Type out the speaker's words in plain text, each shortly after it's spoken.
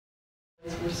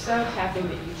we're so happy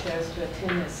that you chose to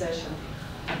attend this session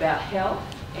about health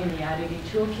and the IDD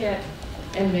Toolkit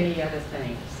and many other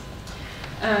things.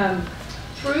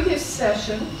 Through this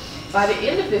session, by the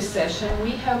end of this session,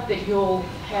 we hope that you'll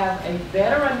have a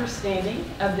better understanding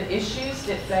of the issues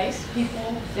that face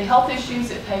people, the health issues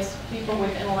that face people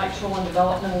with intellectual and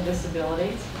developmental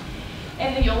disabilities,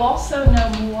 and that you'll also know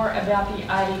more about the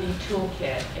IDD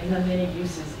Toolkit and the many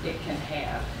uses it can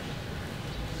have.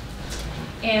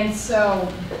 And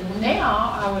so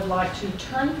now I would like to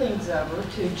turn things over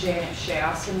to Janet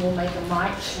Shouse, and we'll make a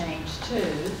mic change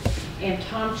too, and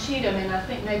Tom Cheetham, and I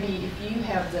think maybe if you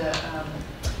have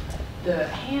the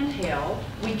handheld,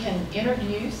 we can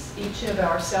introduce each of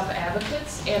our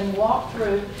self-advocates and walk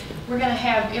through. We're going to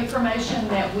have information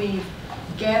that we've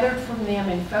gathered from them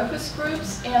in focus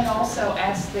groups and also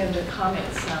ask them to comment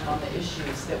some on the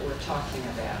issues that we're talking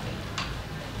about.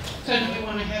 So do we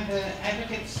want to have the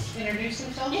advocates introduce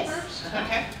themselves first?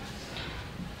 Okay.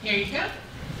 Here you go.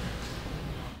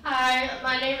 Hi,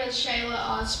 my name is Shayla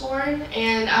Osborne,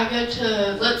 and I go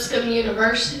to Lipscomb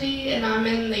University, and I'm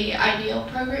in the IDEAL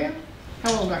program.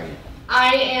 How old are you?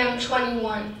 I am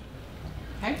 21.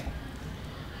 Okay.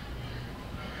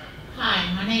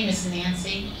 Hi, my name is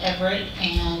Nancy Everett,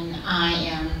 and I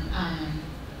am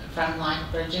from Life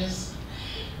Bridges,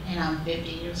 and I'm 50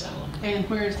 years old. And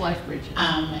where is Life Bridges?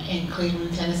 In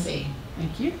Cleveland, Tennessee.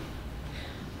 Thank you.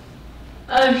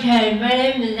 Okay, my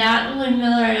name is Natalie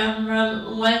Miller. I'm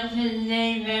from West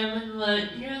Tennessee, Mammoth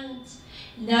Lutheran's,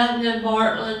 down in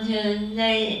Bartlett,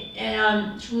 Tennessee, and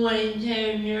I'm 22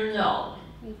 years old.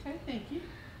 Okay, thank you.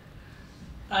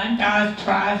 I'm Guy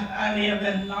Price. I live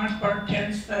in Lawrenceburg,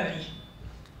 Tennessee.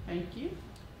 Thank you.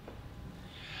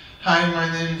 Hi,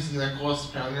 my name is Nicholas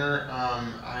Penner.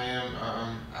 I am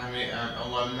I'm an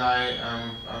alumni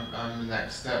of the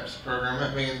Next Steps program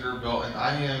at Vanderbilt, and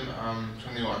I am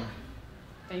 21.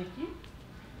 Thank you.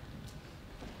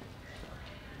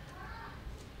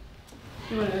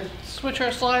 You want to switch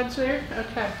our slides there?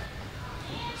 Okay.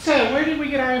 So where did we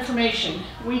get our information?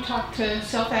 We talked to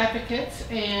self-advocates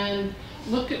and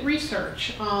looked at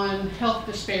research on health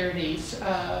disparities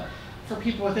for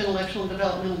people with intellectual and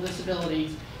developmental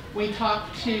disabilities. We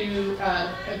talked to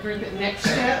a group at Next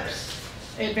Steps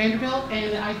at Vanderbilt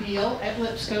and IDEAL at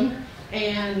Lipscomb,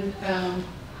 and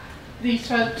these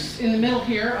folks in the middle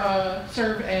here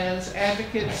serve as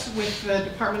advocates with the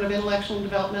Department of Intellectual and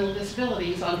Developmental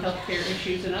Disabilities on healthcare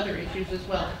issues and other issues as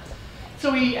well.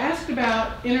 So we asked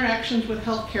about interactions with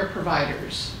healthcare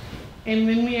providers, and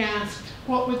then we asked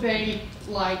what would they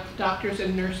like doctors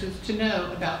and nurses to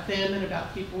know about them and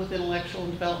about people with intellectual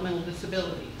and developmental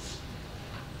disabilities.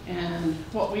 And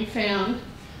what we found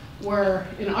were,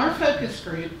 in our focus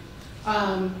group,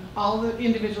 all the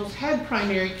individuals had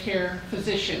primary care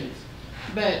physicians,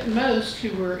 but most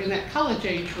who were in that college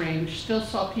age range still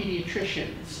saw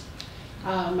pediatricians.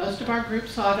 Most of our group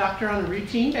saw a doctor on a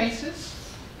routine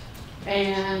basis,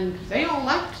 and they all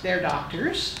liked their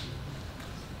doctors,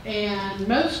 and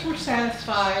most were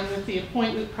satisfied with the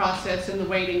appointment process and the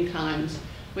waiting times,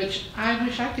 which I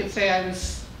wish I could say I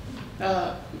was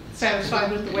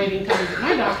satisfied with the waiting times at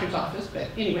my doctor's office, but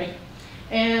anyway.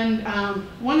 And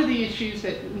one of the issues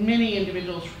that many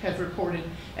individuals have reported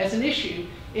as an issue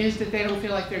is that they don't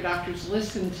feel like their doctors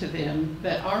listen to them,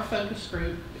 that our focus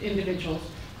group individuals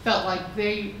felt like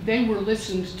they were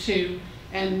listened to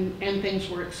and things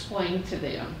were explained to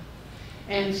them.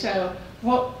 And so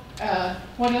what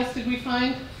else did we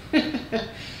find?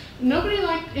 Nobody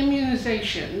liked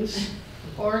immunizations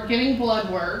or getting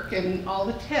blood work and all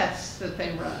the tests that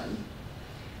they run.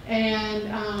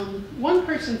 And one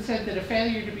person said that a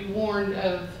failure to be warned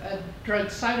of a drug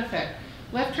side effect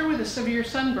left her with a severe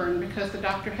sunburn because the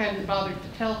doctor hadn't bothered to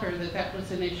tell her that that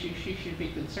was an issue she should be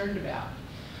concerned about.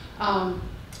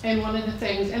 And one of the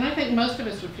things, and I think most of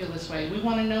us would feel this way, we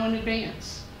want to know in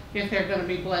advance if there are going to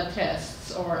be blood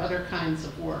tests or other kinds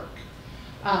of work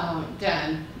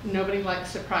done. Nobody likes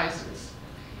surprises.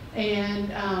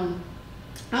 And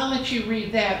I'll let you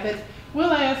read that, but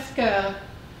we'll ask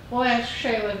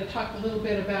Shayla to talk a little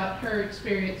bit about her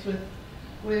experience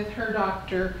with her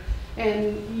doctor.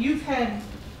 And you've had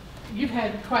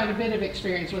quite a bit of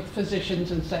experience with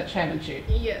physicians and such, haven't you?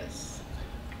 Yes.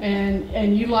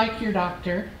 And you like your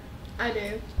doctor? I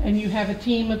do. And you have a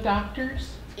team of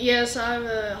doctors? Yes, I have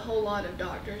a whole lot of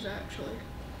doctors actually.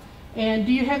 And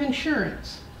do you have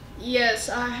insurance? Yes,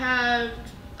 I have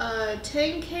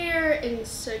TennCare and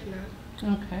Cigna.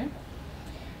 Okay.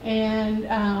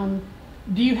 And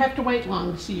do you have to wait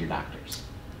long to see your doctors?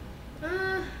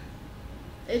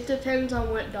 It depends on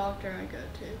what doctor I go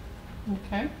to.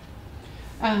 Okay.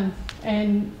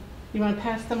 And you want to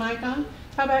pass the mic on?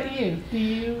 How about you? Do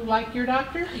you like your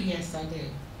doctor? Yes, I do.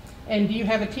 And do you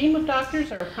have a team of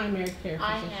doctors or a primary care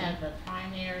I physician? have a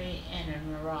primary and a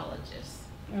neurologist.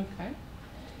 Okay.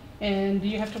 And do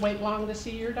you have to wait long to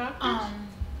see your doctors?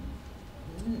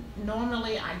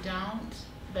 Normally I don't,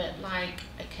 but like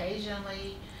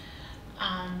occasionally,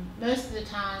 most of the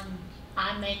time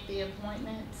I make the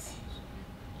appointments,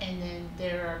 and then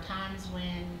there are times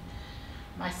when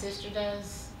my sister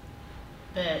does,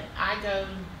 but I go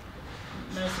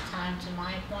most of the time to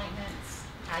my appointments.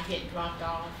 I get dropped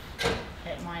off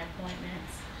at my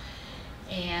appointments,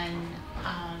 and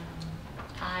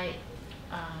I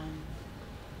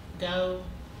go,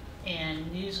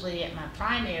 and usually at my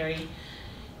primary,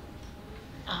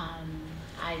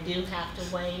 I do have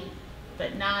to wait,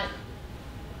 but not,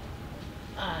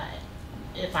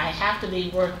 if I have to be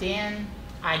worked in,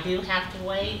 I do have to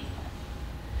wait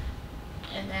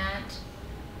and that,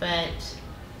 but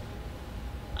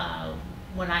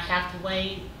when I have to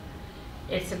wait,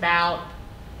 it's about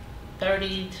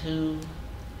 30 to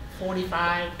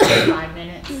 45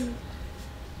 minutes.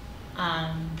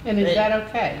 And is that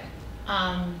okay?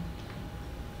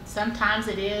 Sometimes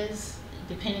it is,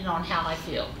 depending on how I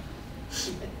feel.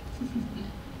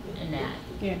 And that.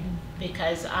 Yeah.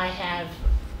 Because I have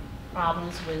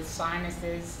problems with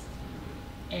sinuses,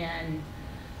 and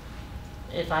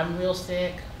if I'm real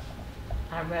sick,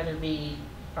 I'd rather be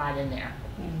right in there.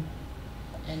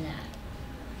 And that.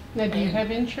 Now, do you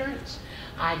have insurance?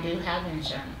 I do have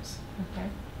insurance. Okay.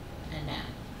 And that.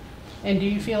 And do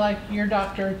you feel like your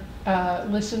doctor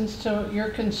listens to your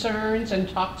concerns and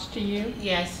talks to you?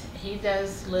 Yes, he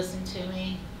does listen to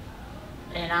me,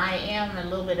 and I am a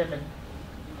little bit of a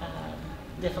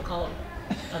difficult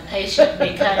patient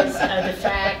because of the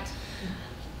fact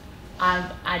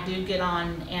I do get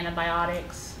on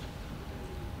antibiotics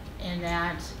and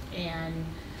that, and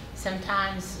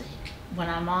sometimes when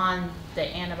I'm on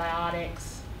the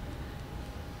antibiotics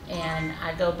and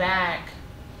I go back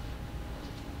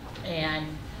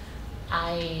and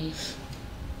I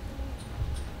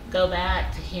go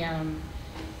back to him,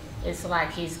 it's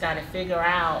like he's got to figure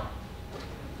out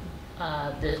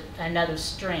another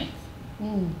strength.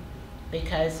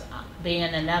 Because being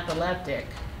an epileptic,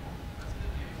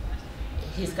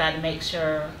 he's got to make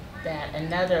sure that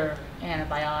another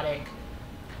antibiotic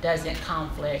doesn't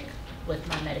conflict with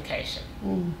my medication.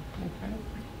 Okay.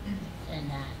 And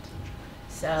that.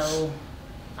 So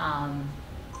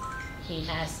he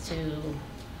has to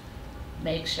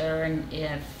make sure, and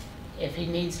if he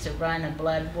needs to run a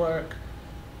blood work,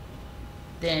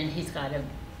 then he's got to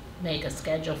make a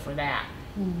schedule for that.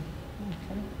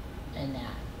 Okay. And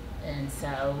that. And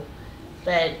so,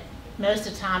 but most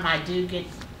of the time I do get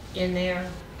in there,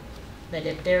 but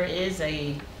if there is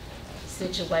a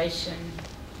situation,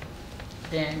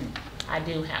 then I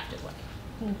do have to wait.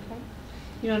 Okay.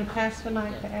 You want to pass the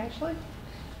mic to Ashley?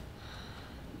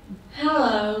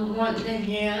 Hello, once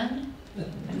again.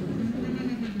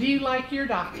 Do you like your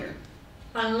doctor?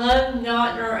 I love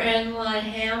Dr. Angela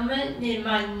Hammond, she's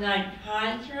my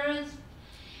psychiatrist,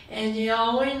 and she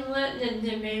always listened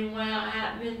to me when I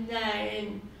have been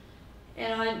day,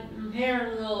 and I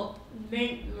prepared a little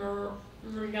bit for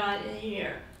God to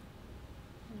hear.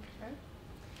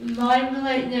 Okay. My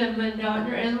relationship with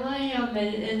Dr. Angela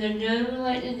Hammond is a good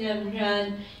relationship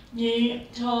because she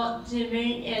talks to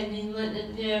me and she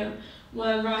listens to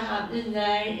whatever I have to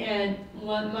say and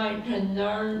what my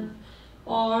concerns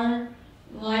are.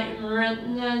 Like, for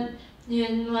instance, she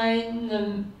explains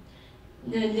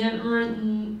the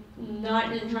different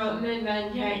non-disruptive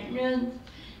medications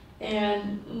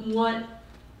and what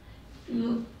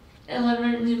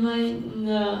evidently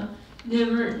the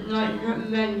different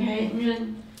non-disruptive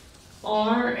medications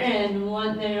are and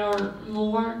what they are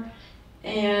for,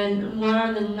 and what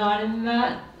are the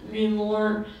non-effects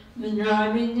before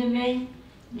prescribing to me.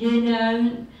 You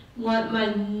know what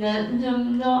my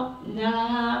symptoms that I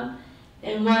have,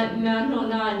 and what mental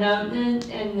diagnosis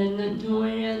and the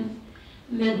notorious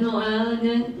mental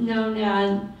illness known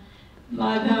as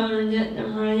bipolar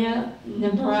schizophrenia,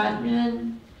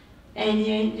 depression,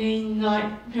 ADHD,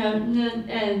 psychosis,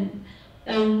 and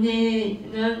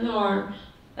OCD. Those are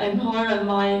a part of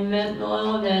my mental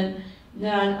illness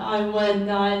that I was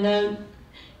diagnosed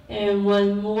and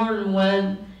was born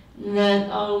with, that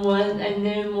I was a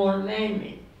newborn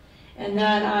baby, and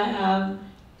that I have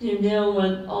to deal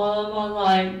with all of my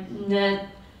life, that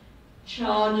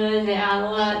childhood,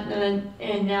 adolescence,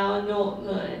 and now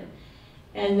adulthood.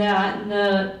 And that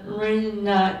the reason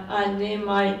that I need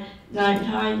my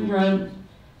psychiatrist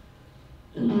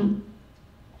that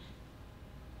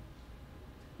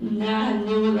has to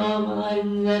do with all my life,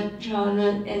 that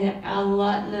childhood and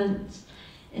adolescence,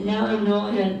 And that was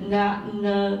all that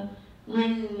the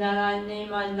reason that I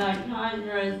named my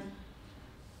psychiatrist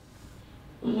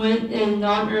with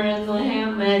Dr.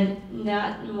 Abraham, and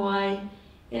that's why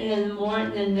it is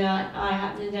important that I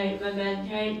have to take my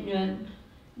medication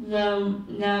so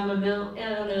that my mental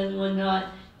illness will not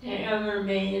take over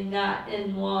me, and that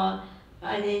is why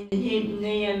I need to keep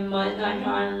seeing my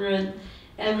psychiatrist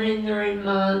every 3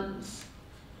 months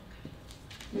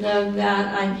so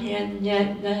that I can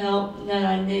get the help that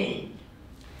I need.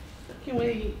 Can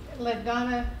we let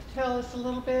Donna tell us a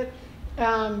little bit?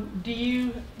 Do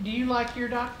you like your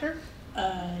doctor?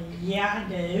 Yeah, I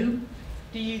do.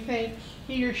 Do you think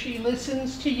he or she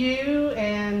listens to you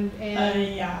and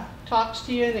Yeah. talks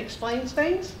to you and explains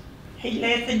things? He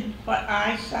listens what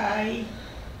I say,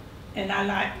 and I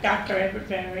like Dr. Everett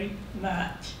very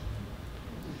much.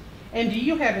 And do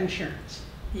you have insurance?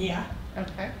 Yeah.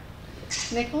 Okay.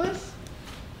 Nicholas?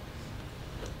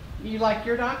 You like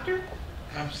your doctor?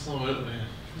 Absolutely.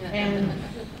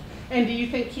 And do you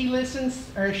think he listens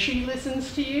or she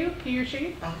listens to you, he or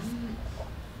she?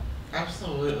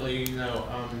 Absolutely. You know,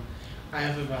 I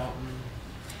have about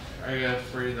I have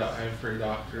three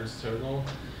doctors total.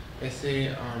 I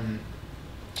say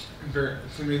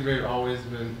to me they've always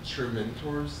been true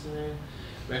mentors to me,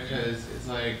 because it's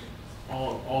like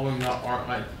all of them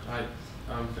aren't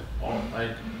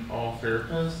all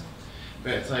therapists,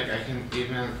 but it's like I can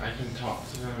talk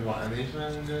to them about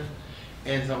anything.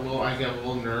 And it's I get a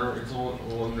little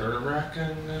nerve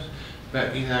wracking,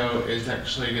 but you know, it's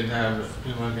actually good to have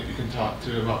people that you can talk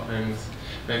to about things.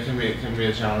 But it can be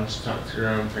a challenge to talk to your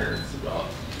own parents about.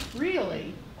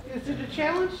 Really? Is it a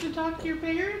challenge to talk to your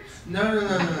parents? No.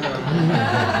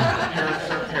 Parents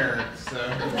are parents, so.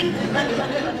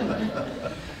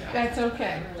 That's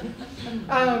okay.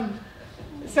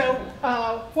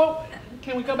 What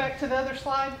can we go back to the other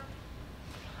slide?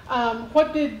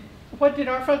 What did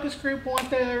our focus group want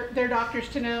their doctors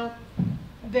to know?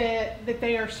 That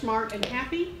they are smart and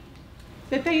happy,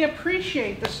 that they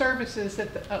appreciate the services that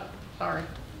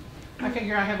I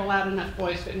figure I have a loud enough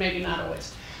voice, but maybe not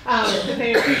always. That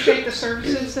they appreciate the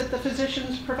services that the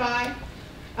physicians provide,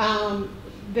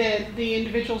 that the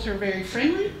individuals are very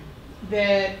friendly,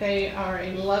 that they are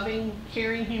a loving,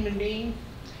 caring human being.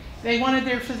 They wanted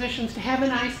their physicians to have a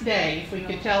nice day, if we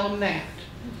could tell them that,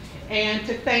 and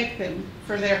to thank them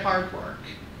for their hard work.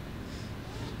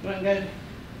 Good.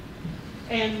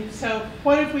 And so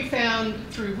what have we found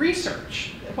through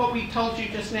research? What we told you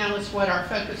just now is what our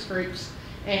focus groups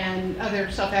and other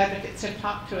self-advocates have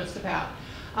talked to us about.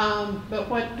 But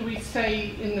what do we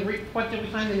say what did we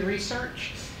find in the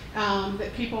research?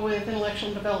 That people with intellectual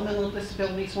and developmental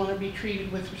disabilities want to be treated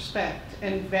with respect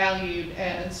and valued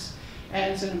as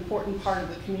an important part of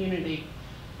the community.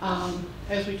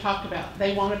 As we talked about,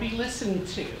 they want to be listened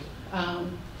to,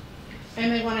 and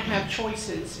they want to have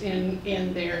choices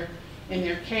in their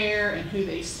care and who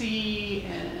they see,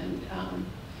 and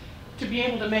to be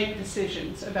able to make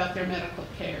decisions about their medical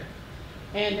care,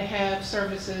 and to have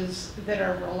services that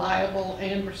are reliable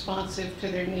and responsive to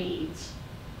their needs.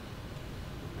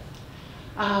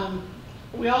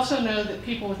 We also know that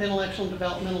people with intellectual and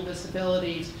developmental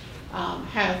disabilities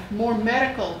have more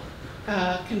medical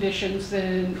conditions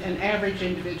than an average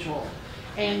individual,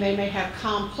 and they may have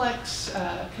complex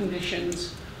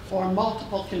conditions or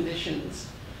multiple conditions.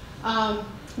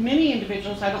 Many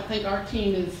individuals, I don't think our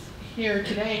team is here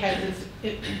today has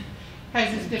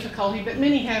this difficulty, but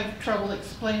many have trouble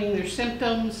explaining their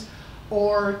symptoms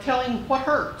or telling what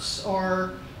hurts,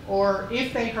 or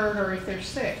if they hurt or if they're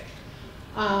sick.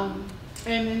 And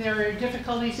then there are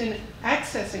difficulties in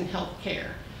accessing health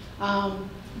care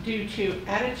due to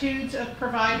attitudes of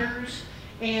providers,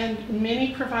 and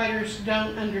many providers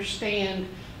don't understand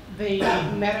the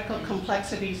medical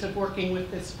complexities of working with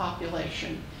this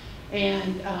population.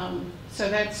 And so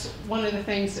that's one of the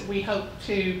things that we hope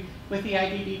to, with the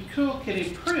IDD Toolkit,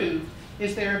 improve,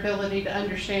 is their ability to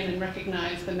understand and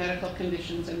recognize the medical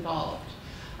conditions involved.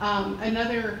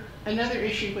 Another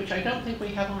issue, which I don't think we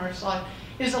have on our slide,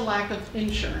 is a lack of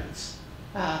insurance.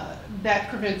 That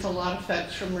prevents a lot of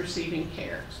folks from receiving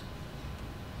care.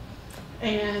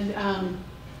 And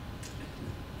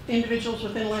individuals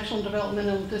with intellectual and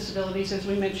developmental disabilities, as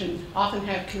we mentioned, often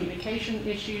have communication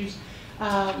issues.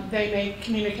 They may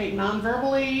communicate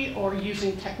non-verbally or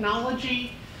using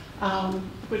technology,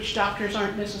 which doctors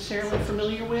aren't necessarily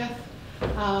familiar with.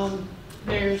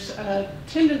 There's a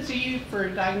tendency for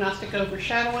diagnostic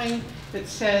overshadowing that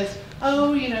says,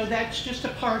 oh, you know, that's just a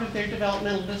part of their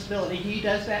developmental disability. He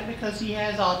does that because he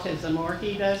has autism, or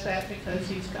he does that because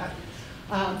he's got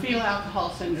fetal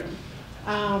alcohol syndrome.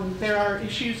 There are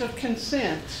issues of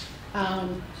consent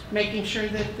making sure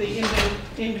that the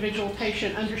individual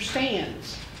patient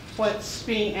understands what's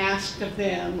being asked of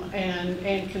them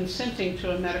and consenting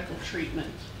to a medical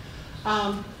treatment.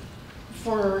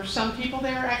 For some people,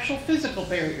 there are actual physical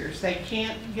barriers. They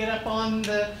can't get up on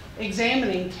the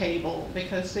examining table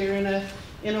because they're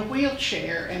in a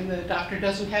wheelchair and the doctor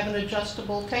doesn't have an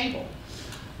adjustable table.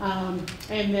 And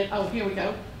then, oh, here we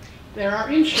go. There are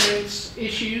insurance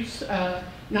issues,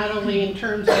 not only in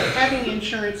terms of having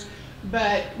insurance,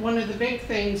 but one of the big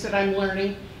things that I'm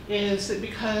learning is that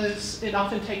because it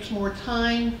often takes more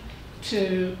time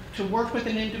to work with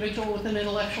an individual with an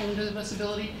intellectual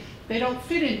disability, they don't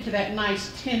fit into that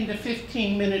nice 10 to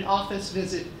 15 minute office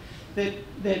visit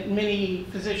that many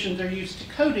physicians are used to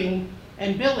coding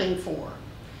and billing for.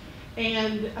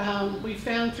 And we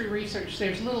found through research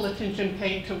there's little attention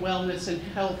paid to wellness and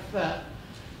health,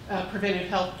 preventive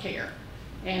health care.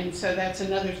 And so that's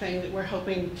another thing that we're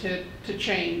hoping to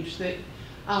change. That,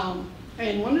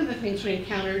 and one of the things we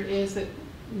encountered is that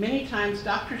many times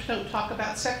doctors don't talk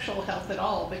about sexual health at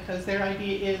all because their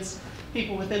idea is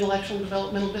people with intellectual and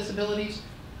developmental disabilities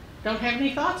don't have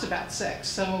any thoughts about sex.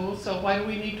 So why do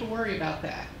we need to worry about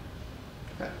that?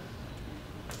 Okay.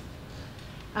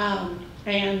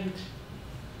 And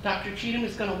Dr. Cheetham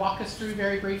is going to walk us through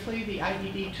very briefly the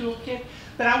IDD Toolkit.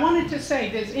 But I wanted to say,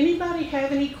 does anybody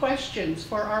have any questions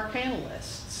for our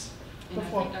panelists?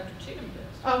 Before? I think Dr. Cheetham does.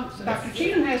 Oh, so Dr.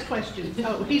 Cheetham has questions.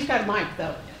 Oh, he's got a mic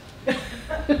though.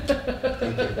 Thank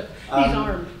you. He's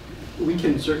armed. We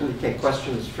can certainly take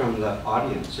questions from the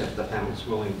audience if the panel's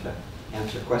willing to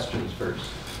answer questions first.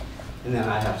 And then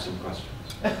I have some questions.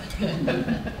 I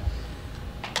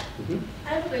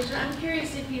have a question. I'm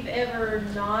curious if you've ever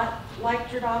not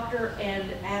liked your doctor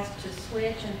and asked to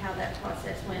switch and how that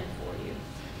process went for you.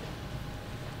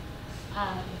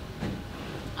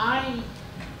 I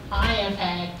have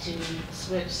had to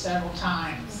switch several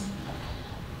times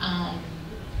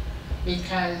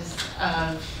because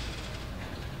of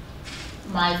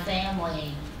my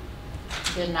family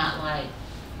did not like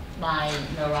my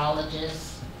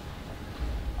neurologist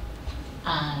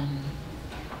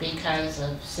because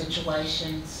of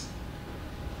situations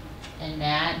and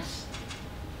that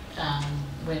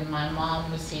when my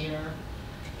mom was here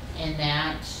and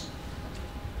that,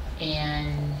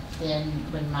 and then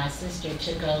when my sister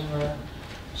took over,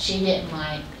 she didn't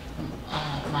like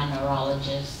my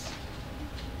neurologist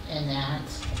and that,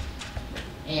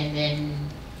 and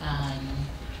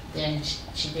then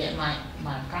she didn't like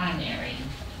my primary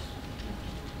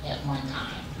at one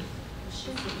time,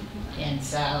 and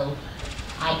so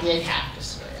I did have to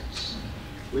switch.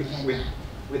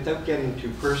 Without getting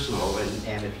too personal,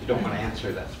 and if you don't want to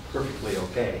answer, that's perfectly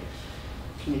okay.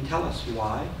 Can you tell us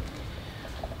why?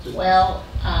 Well,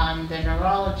 the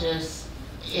neurologist,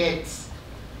 he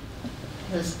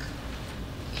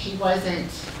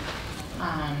wasn't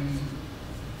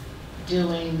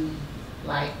doing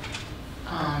like,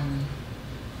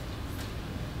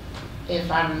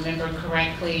 if I remember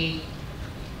correctly,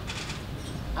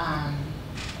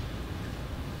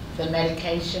 the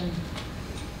medication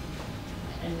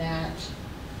and that,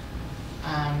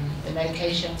 the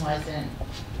medication wasn't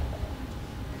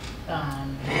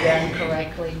done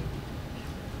correctly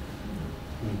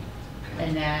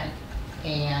and that,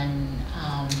 and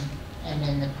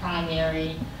then the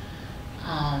primary,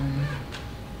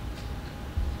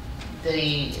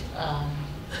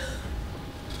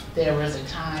 there was a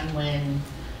time when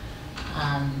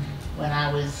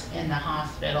I was in the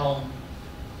hospital,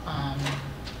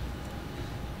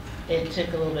 it took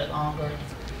a little bit longer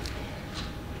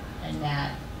and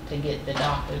that to get the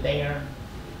doctor there,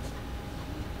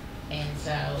 and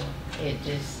so it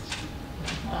just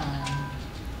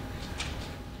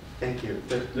Thank you.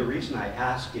 The reason I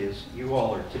ask is you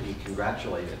all are to be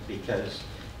congratulated because,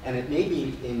 and it may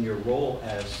be in your role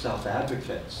as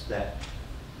self-advocates that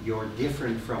you're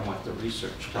different from what the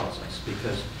research tells us,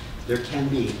 because there can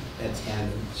be,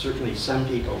 and certainly some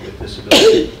people with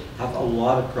disability have a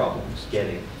lot of problems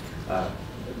getting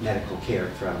medical care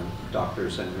from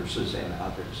doctors and nurses and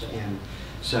others. And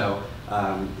so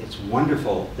it's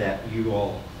wonderful that you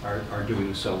all are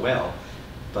doing so well,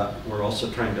 but we're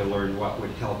also trying to learn what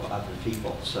would help other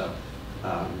people. So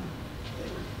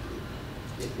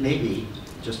it may be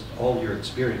just all your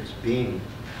experience being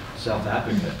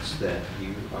self-advocates that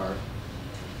you are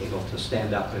able to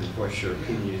stand up and voice your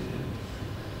opinion, and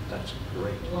that's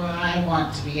great. well, I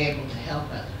want to be able to help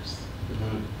others.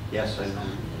 Yes, I know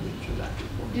you mentioned that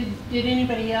before. Did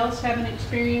anybody else have an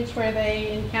experience where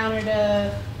they encountered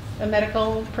a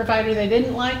medical provider they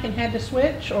didn't like and had to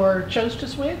switch or chose to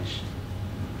switch?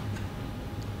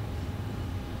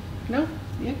 No?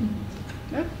 Yeah?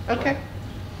 No? Okay.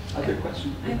 Other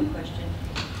question? I have a question.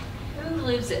 Who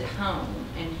lives at home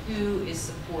and who is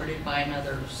supported by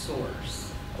another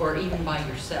source or even by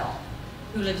yourself?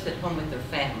 Who lives at home with their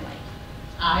family?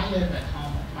 I live at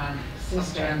home with my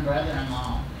sister and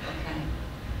brother-in-law. Okay.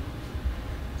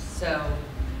 So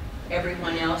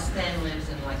everyone else then lives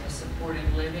in like a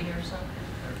supported living or something?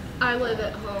 I live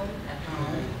at home. At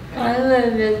home? I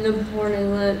live in the supported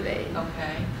living.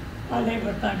 Okay. I live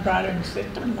with my brother and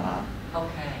sister-in-law.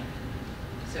 Okay.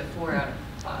 So 4 out of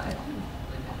 5 live at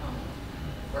home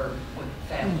or with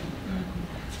family.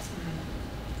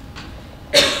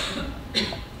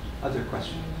 Other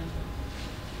questions?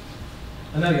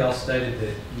 I know y'all stated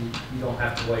that you don't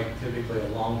have to wait typically a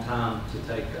long time to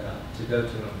go to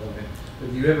an appointment.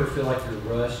 But do you ever feel like you're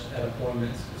rushed at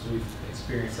appointments? Because we've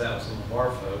experienced that with some of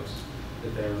our folks,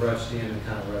 that they're rushed in and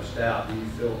kind of rushed out. Do you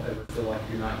ever feel like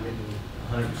you're not getting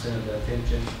 100% of the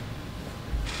attention?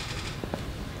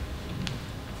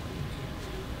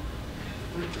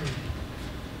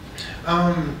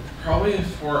 Probably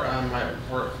for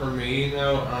for me,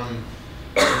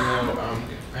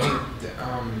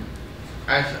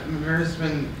 there's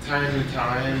been time to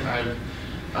time I've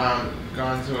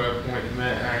gone to an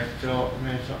appointment and I feel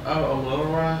a little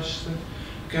rushed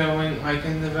going like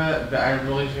in the vet, but I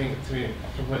really think, to be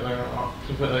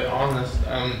completely honest,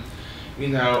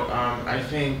 I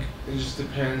think it just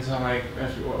depends on like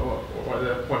what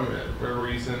the appointment, or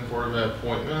reason for the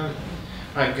appointment,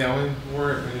 like going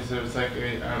for it, because if it's like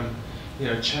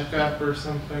a checkup or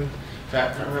something,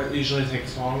 that usually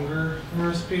takes longer for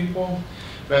most people.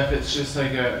 But if it's just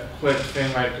like a quick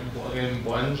thing, like getting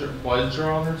blood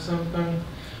drawn or something,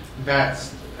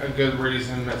 that's a good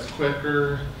reason. That's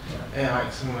quicker and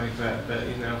like something like that. But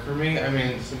for me,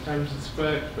 sometimes it's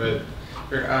quick, but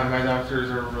my doctors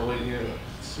are really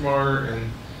smart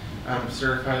and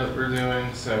certified what we're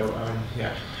doing. So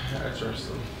yeah, I trust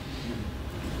them.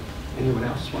 Anyone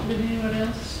else? Did anyone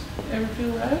else ever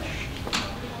feel rushed?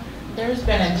 There's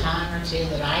been a time or two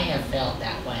that I have felt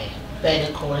that way, but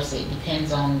of course it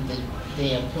depends on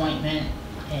the appointment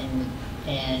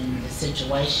and the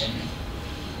situation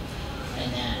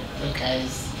and that,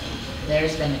 because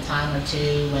there's been a time or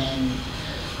two when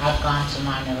I've gone to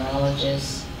my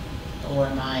neurologist or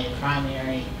my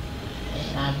primary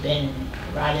and I've been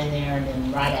right in there and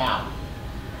then right out,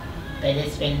 but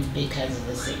it's been because of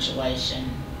the situation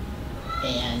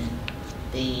and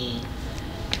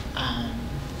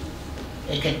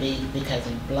it could be because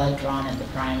of blood drawn at the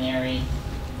primary,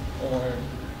 or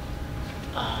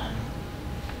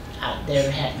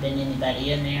there hadn't been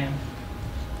anybody in there,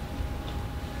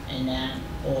 and that,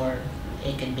 or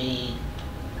it could be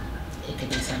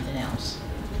something else.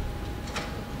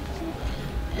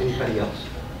 Anybody else?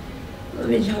 Let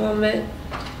me comment.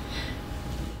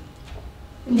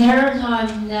 There are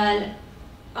times that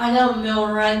I don't feel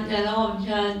right at all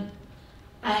because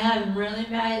I have a really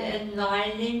bad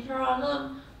anxiety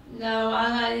problem. No, I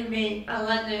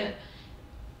like to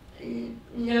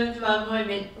go to my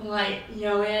appointment,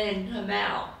 go in and come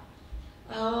out.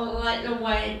 I don't like to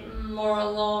wait for a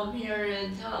long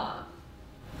period of time.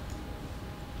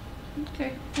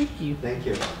 Okay, thank you. Thank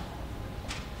you.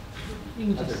 You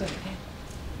can just Other say okay.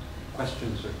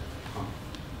 questions or comments?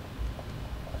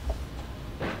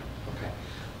 Okay.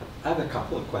 I have a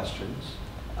couple of questions.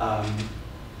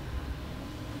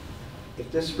 If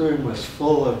this room was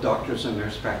full of doctors and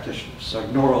nurse practitioners, so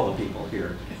ignore all the people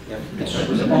here. If it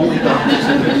was only doctors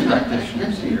and nurse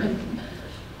practitioners here,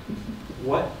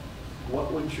 what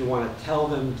would you want to tell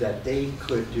them that they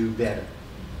could do better?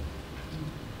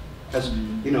 Because,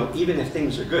 even if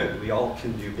things are good, we all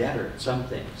can do better at some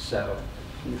things. So,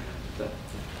 we'll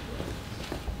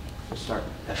start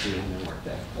at the end and work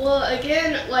there. Well,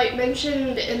 again, like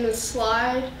mentioned in the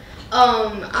slide,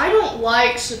 I don't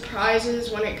like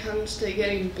surprises when it comes to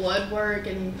getting blood work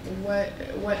and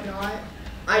whatnot.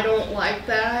 I don't like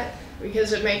that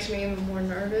because it makes me even more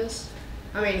nervous.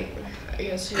 I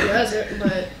guess who doesn't,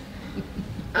 but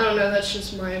I don't know, that's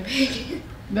just my opinion.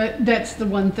 That's the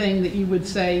one thing that you would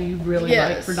say you'd really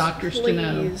like for doctors to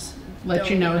know. Let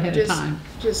you know ahead of time.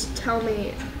 Just tell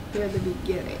me near the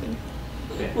beginning.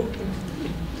 Okay.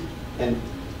 And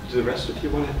do the rest of you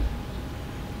want to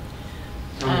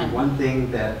tell me one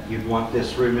thing that you'd want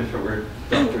this room, if it were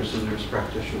doctors and nurse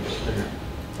practitioners, to know?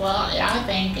 Well, I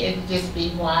think it'd just be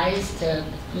wise to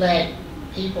let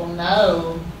people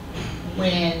know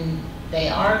when they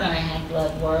are going to have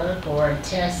blood work or a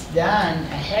test done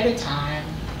ahead of time,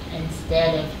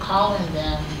 instead of calling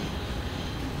them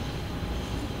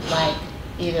like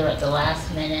either at the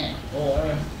last minute,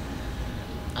 or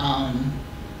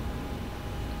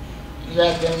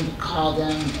let them call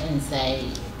them and say,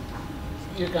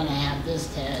 you're gonna have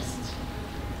this test.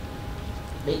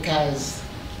 Because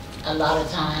a lot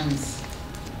of times,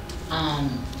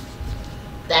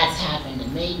 that's happened to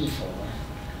me before.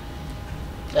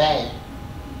 But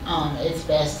it's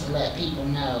best to let people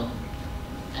know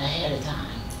ahead of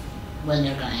time when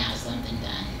they're gonna have something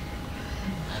done.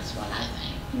 That's what I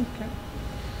think. Okay.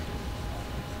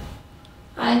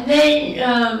 I think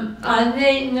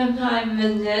sometimes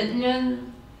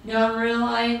physicians don't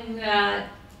realize that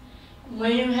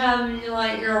when you have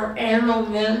like your annual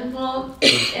physical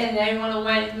and they want to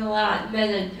wait until last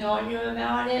minute to tell you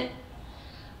about it,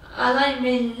 I like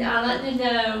to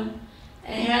know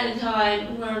ahead of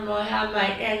time when we'll have my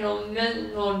annual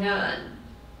physical done.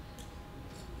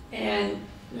 And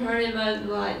pretty much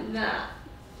like that.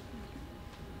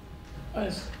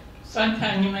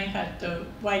 Sometimes you may have to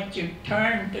wait your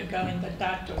turn to go in the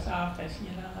doctor's office,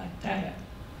 you know, like that.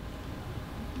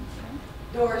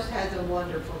 Doris has a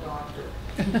wonderful doctor.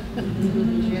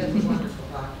 She has a wonderful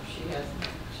doctor.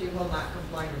 She will not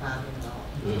complain about him at all.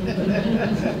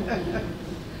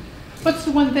 What's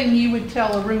the one thing you would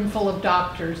tell a room full of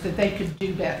doctors that they could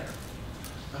do better?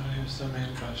 Oh, I have so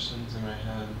many questions in my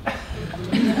head.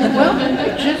 Well,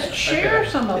 then just share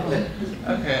some of them.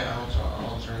 Okay,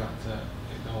 I'll try not to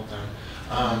take the whole time.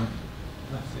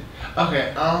 Let's see.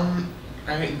 Okay,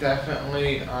 I mean,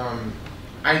 definitely,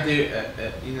 I do,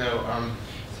 you know,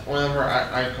 whenever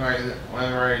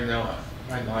whenever I know,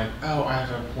 I'm like, oh, I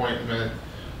have an appointment,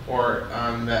 or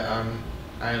that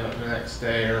I have the next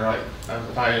day, or like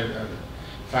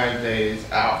 5 days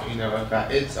out, you know,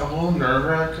 it's a little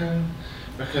nerve-wracking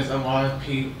because a lot of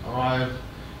people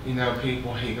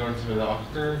hate going to the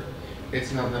doctor.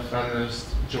 It's not the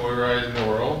funnest joyride in the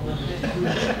world.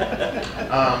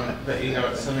 But you know,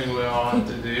 it's something we all have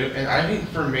to do. And I think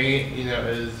for me, you know,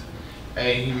 as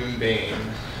a human being,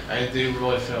 I do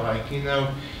really feel like, you know,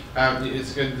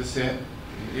 it's good to sit.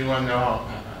 You want to know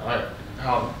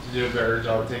how to do a better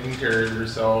job taking care of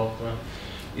yourself.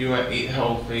 You want to eat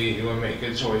healthy. You want to make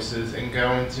good choices, and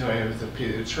going to a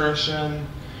pediatrician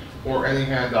or any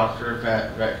kind of doctor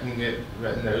that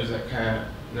knows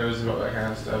about that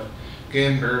kind of stuff.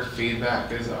 Getting better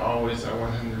feedback is always a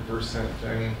 100%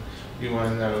 thing. You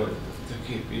want to know to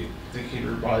keep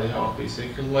your body healthy, so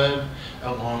you can live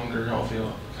a longer,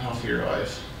 healthier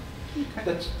life.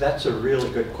 That's a really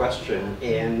good question,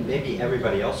 and maybe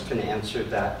everybody else can answer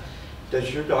that.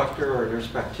 Does your doctor or nurse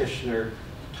practitioner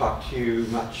talk to you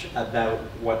much about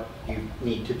what you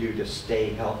need to do to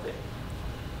stay healthy?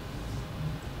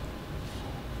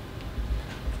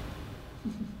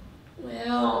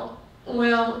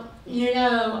 Well, you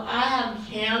know, I have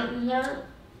cancer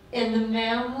in the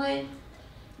family.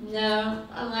 No,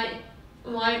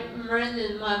 like for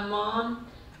instance, my mom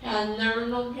has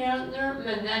terminal cancer,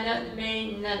 but that doesn't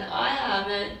mean that I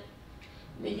haven't,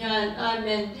 because I've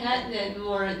been tested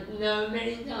for it so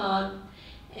many times,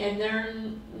 and there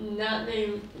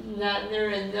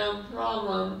is no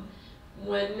problem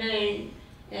with me,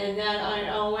 and that I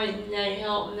always stay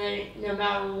healthy no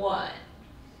matter what.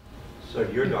 So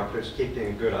your doctor's keeping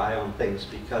a good eye on things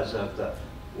because of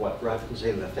what runs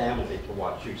in the family to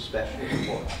watch you especially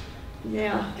for.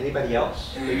 Yeah. Anybody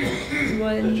else?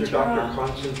 Does your doctor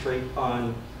concentrate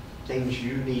on things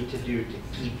you need to do to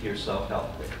keep yourself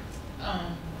healthy?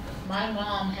 My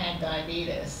mom had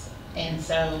diabetes, and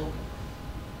so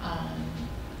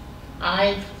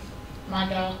my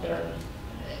doctor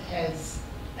has,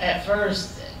 at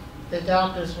first, the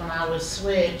doctors when I was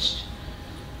switched,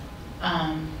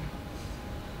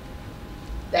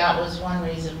 that was one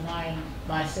reason why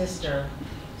my sister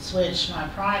switched my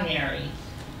primary.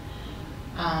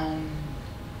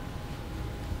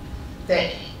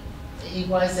 That he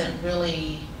wasn't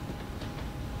really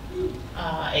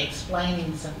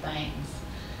explaining some things.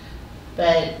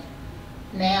 But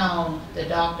now, the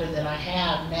doctor that I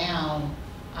have now,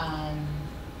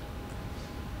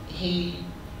 he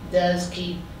does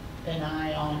keep an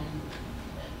eye on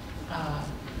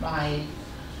my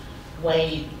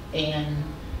weight and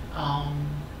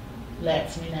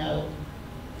lets me know.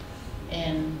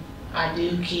 And I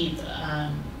do keep,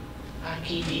 I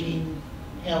keep eating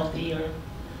healthier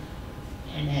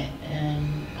and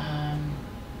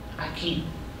I keep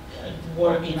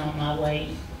working on my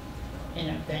weight and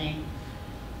everything.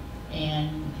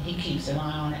 And he keeps an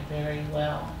eye on it very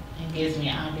well and gives me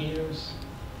ideas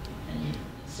and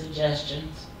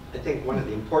suggestions. I think one of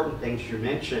the important things you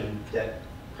mentioned that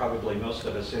probably most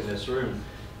of us in this room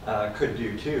could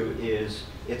do too is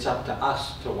it's up to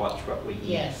us to watch what we eat.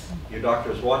 Yes. Your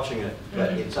doctor's watching it,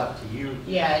 but it's up to you.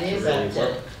 Yeah, it is really up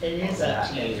to it is up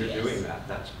to you. And you're yes. doing that.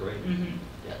 That's great.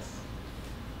 Yes.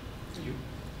 You?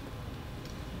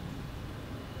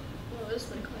 was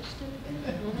the question?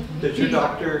 Does your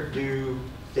doctor do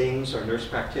things, or nurse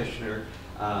practitioner,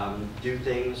 do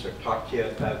things or talk to you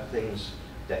about things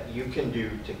that you can do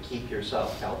to keep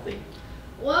yourself healthy?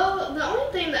 Well, the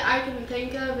only thing that I can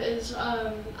think of is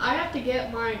I have to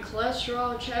get my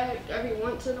cholesterol checked every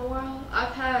once in a while.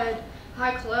 I've had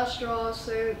high cholesterol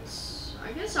since,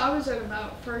 I guess I was in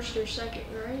about 1st or 2nd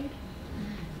grade.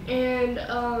 And,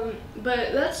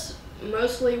 but that's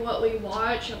mostly what we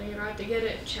watch. I mean, I have to get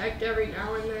it checked every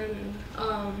now and then.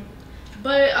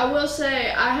 But I will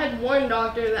say, I had one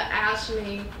doctor that asked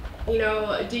me, you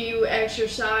know, do you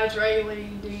exercise regularly?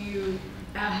 Do you,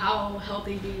 how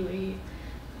healthy do you eat?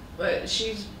 But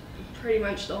she's pretty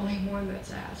much the only one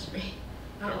that's asked me.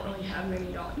 I don't really have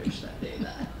many doctors that do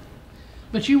that.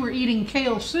 But you were eating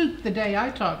kale soup the day I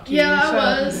talked to you. Yeah,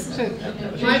 I was. So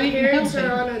my parents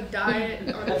are on a diet,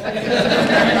 now.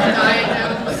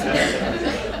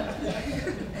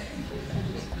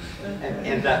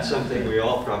 And that's something we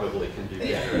all probably can do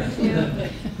better at. Yeah.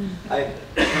 I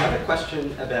have a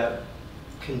question about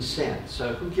consent.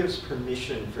 So who gives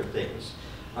permission for things?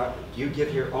 Do you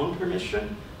give your own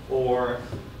permission, or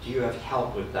do you have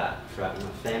help with that from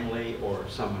a family or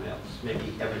someone else?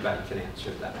 Maybe everybody can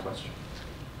answer that question.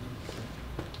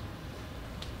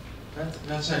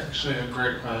 That's actually a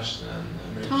great question.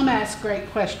 Tom asks great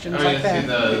questions oh, like yes, that. He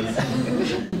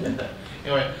does.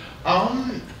 Anyway,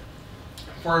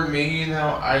 for me, you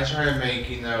know, I try to make,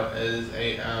 you know, as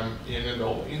a young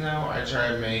adult, you know, I try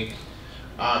to make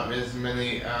as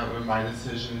many of my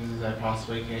decisions as I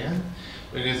possibly can,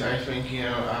 because I think, you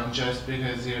know, just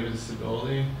because you have a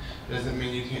disability doesn't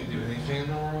mean you can't do anything in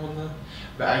the world.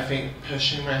 But I think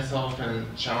pushing myself and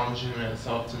challenging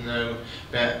myself to know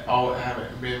that all having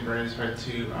been raised by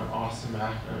two awesome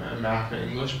math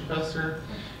and English professor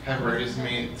have raised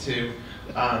me to,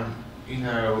 you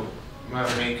know,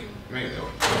 make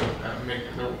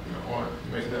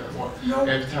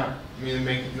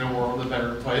the world a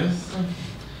better place,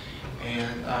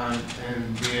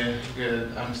 and be a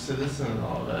good citizen and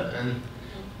all of that. And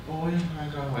boy, my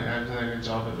God, like I've done a good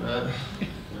job of that.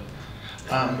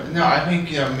 No, I think,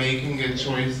 you know, making good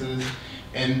choices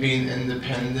and being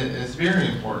independent is very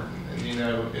important. And, you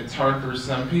know, it's hard for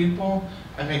some people.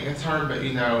 I think it's hard, but,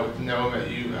 you know that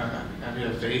you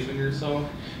have faith in yourself,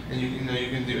 and you know you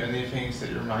can do anything you set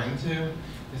your mind to.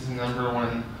 Is the number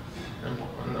one,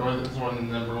 or it's one of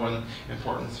the number one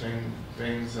important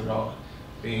things about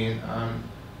being a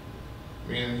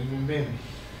human being.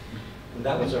 And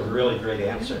that was a really great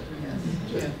answer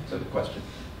to the question.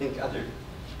 I think other.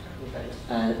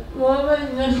 What was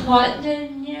the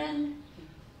question again?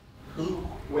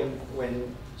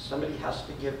 When somebody has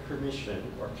to give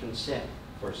permission or consent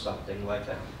for something like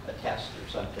a test or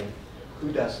something,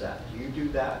 who does that? Do you do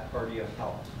that, or do you have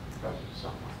help from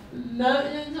someone? Most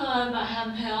of the time I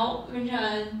have help,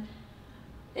 because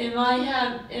if I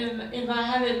have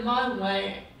it my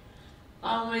way,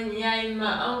 I would gain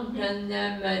my own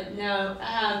consent, but no, I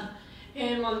have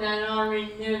people that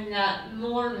already do that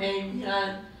for me,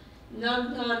 because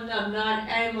sometimes I'm not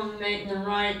able to make the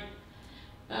right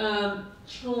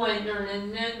choice or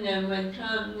decision when it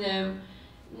comes to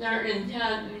certain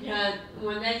tests, because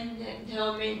when they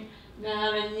tell me that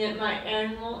I haven't get my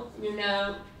animal, you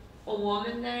know, a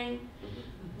woman name,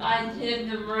 I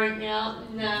tend to break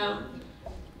out. No,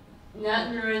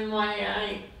 that's the reason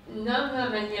why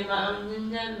sometimes I get my own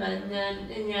decision, but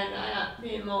then again, I have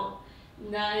people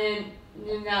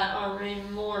that already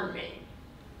more me.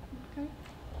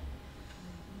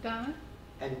 Donna?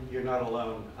 And you're not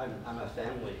alone. I'm a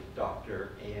family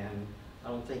doctor, and I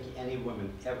don't think any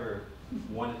woman ever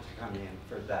wanted to come in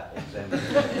for that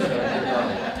examination.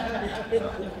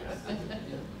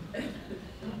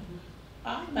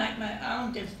 I make my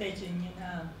own decision, you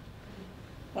know,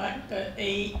 what to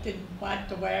eat and what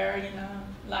to wear, you know,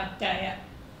 like that.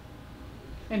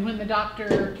 And when the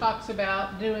doctor talks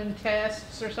about doing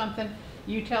tests or something,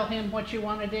 you tell him what you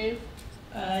want to do?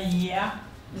 Yeah.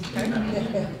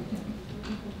 Okay.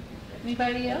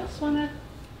 Anybody else want to?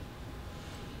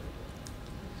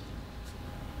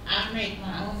 I make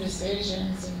my own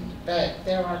decisions, but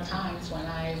there are times when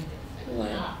I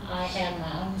have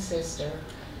my own sister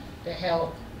to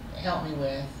help me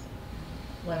with.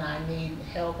 When I need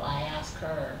help, I ask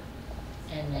her,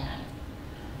 and that.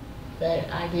 But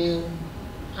I do.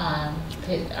 I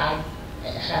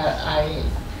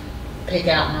pick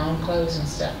out my own clothes and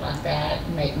stuff like that,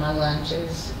 make my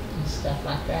lunches and stuff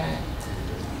like that.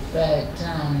 But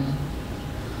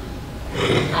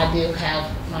I do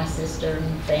have my sister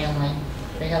and family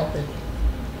to help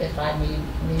if I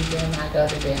need them, I go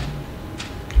to them.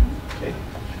 Okay.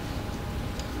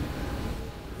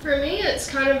 For me, it's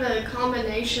kind of a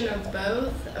combination of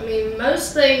both. I mean,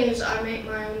 most things I make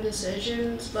my own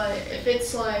decisions, but if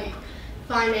it's like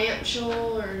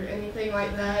financial or anything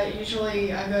like that,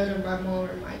 usually I go to my mom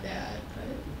or my dad. But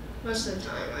most of the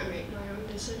time, I make my own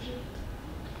decisions.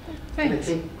 And I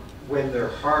think when there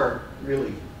are hard,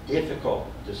 really difficult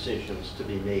decisions to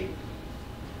be made,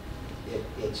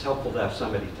 it's helpful to have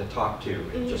somebody to talk to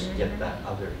and just get that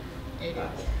other.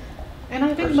 And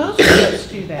I think most of us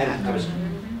do that. And I was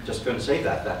just going to say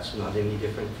that that's not any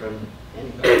different from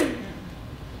anybody.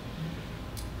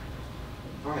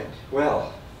 All right.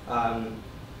 Well,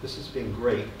 this has been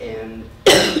great, and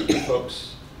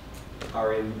folks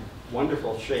are in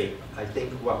wonderful shape. I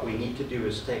think what we need to do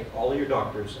is take all your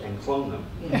doctors and clone them,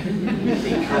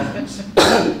 because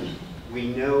we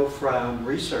know from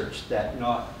research that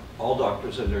not all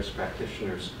doctors and nurse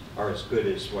practitioners are as good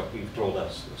as what you've told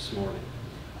us this morning.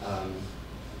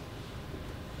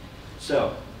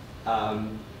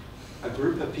 A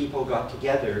group of people got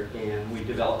together and we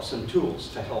developed some tools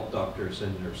to help doctors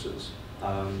and nurses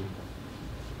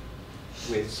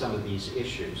with some of these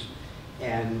issues.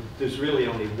 And there's really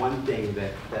only one thing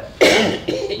that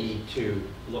you need to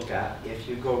look at. If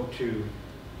you go to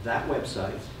that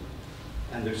website,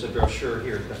 and there's a brochure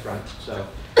here at the front, so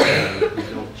you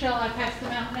don't. Shall I pass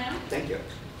them out now? Thank you.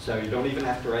 So you don't even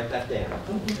have to write that down.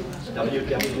 It's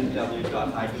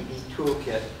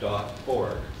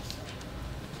www.iddtoolkit.org.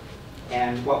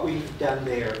 And what we've done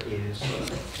there is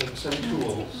take some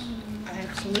tools.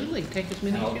 Absolutely, take as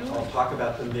many as you I'll want. talk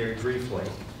about them very briefly.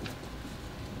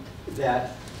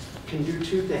 That can do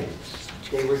two things.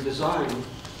 They were designed to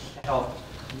help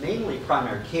mainly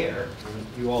primary care, and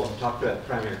you all have talked about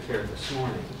primary care this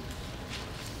morning,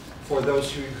 for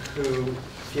those who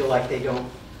feel like they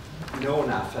don't know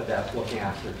enough about looking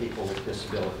after people with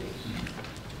disabilities,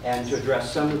 and to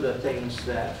address some of the things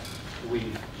that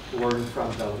we've learned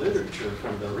from the literature,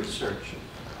 from the research,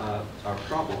 are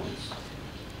problems.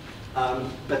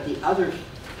 But the other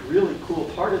really cool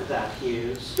part of that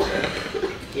is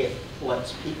it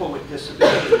lets people with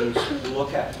disabilities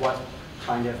look at what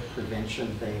kind of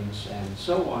prevention things and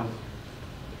so on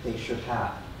they should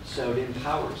have. So it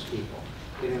empowers people.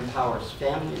 It empowers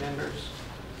family members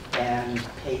and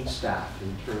paid staff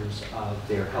in terms of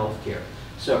their health care.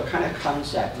 So it kind of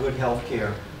comes at good health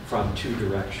care from two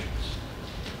directions.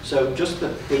 So just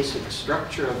the basic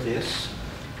structure of this,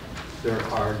 there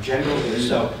are generally,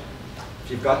 so if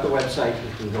you've got the website,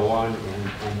 you can go on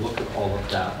and look at all of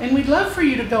that. And we'd love for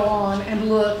you to go on and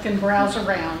look and browse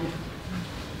around.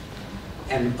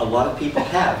 And a lot of people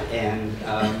have, and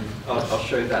I'll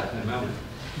show you that in a moment.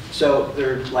 So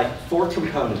there are like 4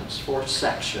 components, 4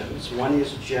 sections. One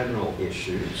is general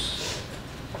issues,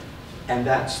 and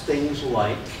that's things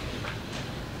like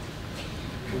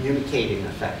communicating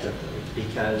effectively,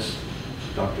 because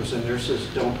doctors and nurses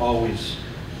don't always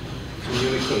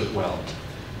communicate well.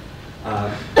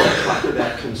 Talk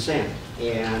about consent,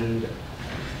 and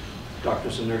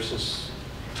doctors and nurses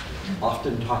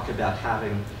often talk about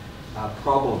having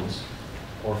problems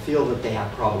or feel that they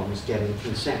have problems getting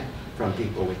consent from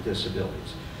people with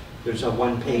disabilities. There's a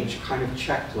one-page kind of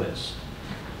checklist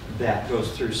that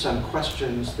goes through some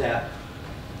questions that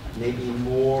may be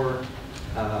more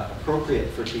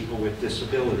appropriate for people with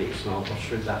disabilities, and I'll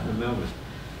show you that in a moment.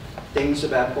 Things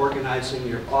about organizing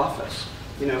your office.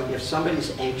 You know, if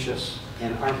somebody's anxious,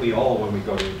 and aren't we all when we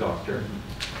go to the doctor,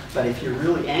 but if you're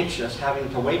really anxious, having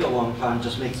to wait a long time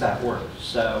just makes that worse.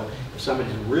 So if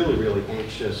somebody's really, really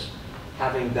anxious,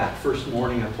 having that first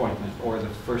morning appointment or the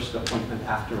first appointment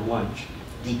after lunch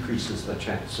decreases the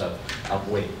chance of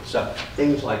waiting. So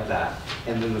things like that.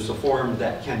 And then there's a form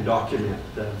that can document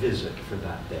the visit for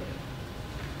that day.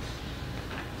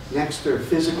 Next are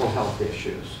physical health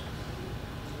issues.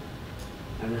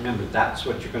 And remember, that's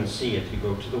what you're going to see if you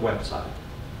go to the website.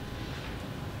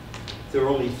 There are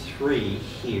only 3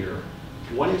 here.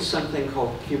 One is something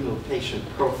called cumulative patient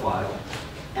profile,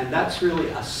 and that's really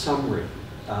a summary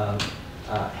of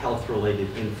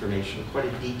health-related information, quite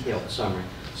a detailed summary,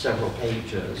 several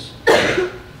pages.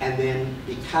 And then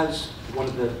because one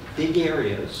of the big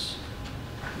areas,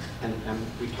 and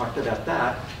we talked about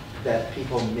that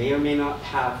people may or may not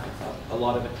have a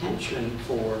lot of attention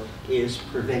for is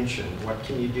prevention. What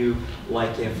can you do,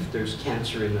 like if there's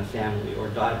cancer in the family, or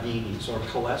diabetes, or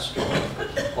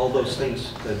cholesterol, all those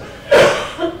things that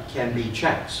can be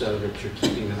checked so that you're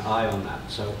keeping an eye on that.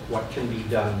 So what can be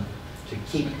done to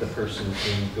keep the person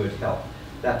in good health?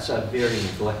 That's a very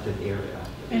neglected area.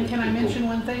 And can I mention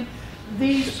one thing?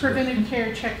 These preventive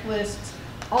care checklists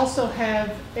also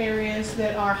have areas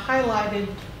that are highlighted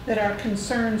that are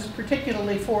concerns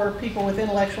particularly for people with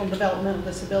intellectual and developmental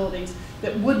disabilities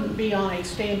that wouldn't be on a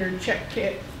standard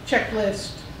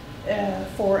checklist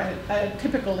for a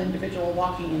typical individual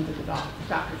walking into the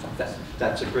doctor's office?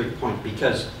 That's a great point,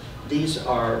 because these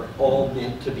are all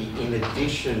meant to be in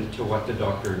addition to what the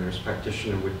doctor or nurse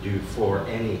practitioner would do for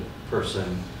any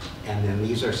person, and then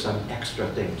these are some extra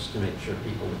things to make sure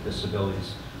people with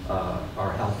disabilities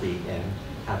are healthy and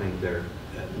having their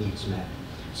needs met.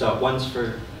 So one's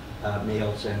for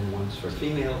males and one's for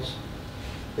females.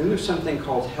 Then there's something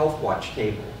called Health Watch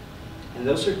Table, and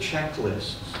those are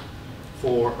checklists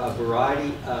for a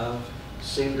variety of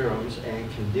syndromes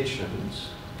and conditions,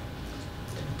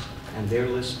 and they're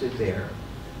listed there.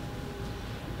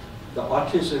 The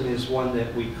autism is one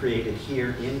that we created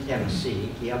here in Tennessee.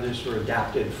 The others were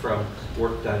adapted from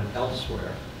work done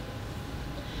elsewhere.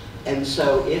 And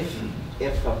so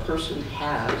if a person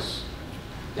has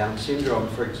Down syndrome,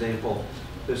 for example,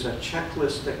 there's a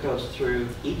checklist that goes through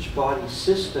each body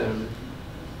system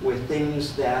with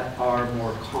things that are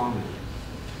more common.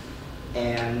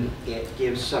 And it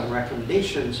gives some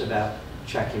recommendations about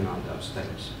checking on those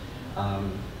things.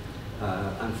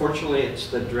 Unfortunately, it's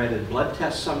the dreaded blood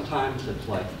test sometimes. It's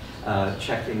like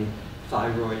checking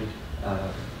thyroid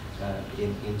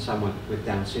in someone with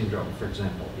Down syndrome, for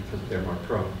example, because they're more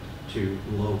prone to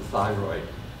low thyroid.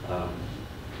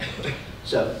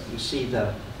 So you see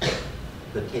the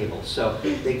table. So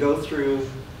they go through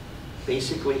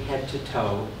basically head to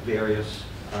toe various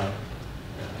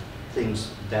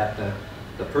things that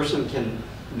the person can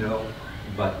know,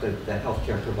 but the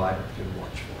healthcare provider can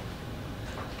watch for.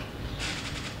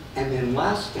 And then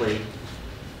lastly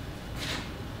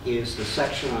is the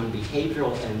section on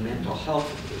behavioral and mental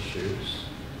health issues.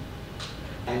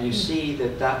 And you see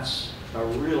that that's a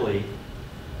really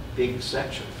big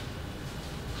section.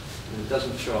 And it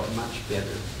doesn't show up much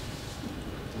better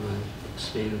when I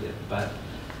expand it, but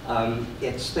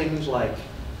it's things like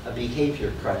a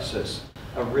behavior crisis,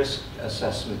 a risk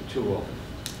assessment tool,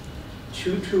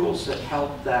 2 tools that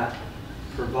help that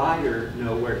provider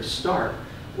know where to start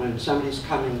when somebody's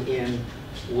coming in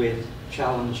with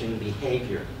challenging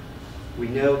behavior. We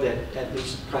know that at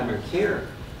least primary care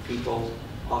people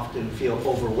often feel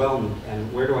overwhelmed, and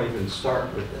where do I even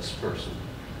start with this person?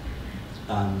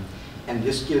 And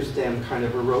this gives them kind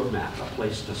of a roadmap, a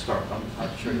place to start.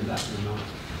 I'll show you that in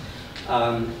a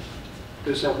moment.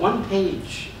 There's a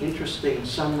 1-page interesting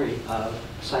summary of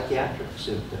psychiatric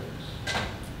symptoms.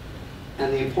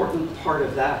 And the important part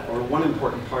of that, or one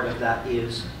important part of that,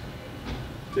 is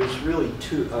there's really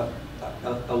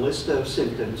a list of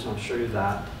symptoms, I'll show you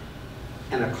that,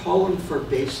 and a column for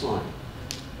baseline,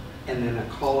 and then a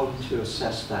column to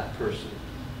assess that person.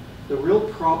 The real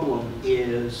problem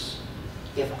is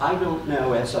if I don't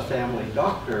know as a family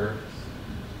doctor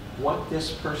what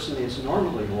this person is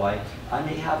normally like, I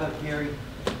may have a very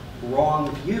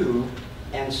wrong view,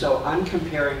 and so I'm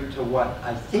comparing to what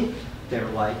I think they're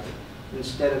like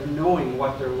instead of knowing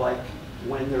what they're like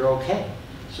when they're okay.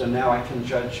 So now I can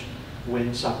judge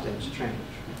when something's changed.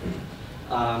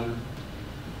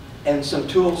 And some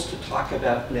tools to talk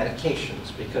about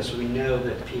medications, because we know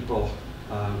that people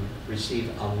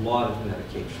receive a lot of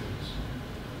medications.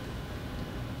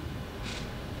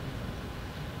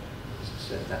 As I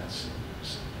said, that's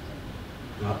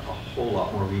not a whole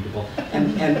lot more readable.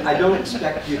 And I don't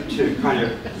expect you to kind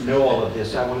of know all of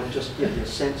this. I want to just give you a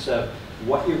sense of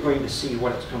what you're going to see,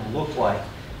 what it's going to look like,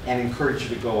 and encourage you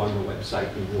to go on the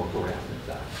website and walk around with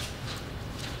that.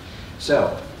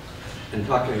 So, and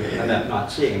talking about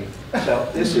not seeing, so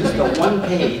this is the 1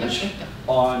 page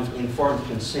on informed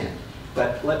consent.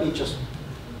 But let me just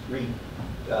read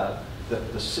the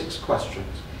 6 questions.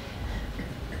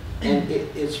 And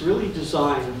it's really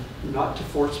designed not to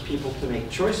force people to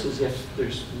make choices if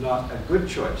there's not a good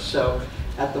choice. So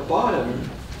at the bottom,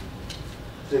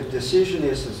 the decision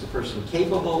is the person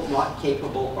capable, not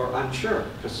capable, or unsure?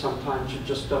 Because sometimes you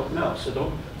just don't know. So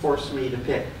don't force me to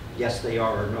pick yes they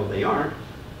are or no they aren't.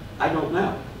 I don't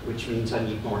know, which means I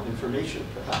need more information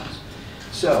perhaps.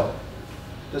 So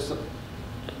does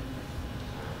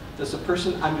the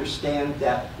person understand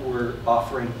that we're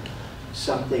offering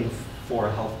something for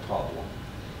a health problem?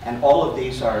 And all of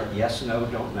these are yes, no,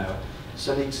 don't know.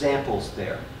 Some examples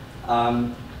there.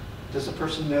 Does the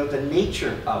person know the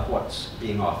nature of what's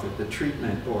being offered, the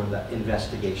treatment or the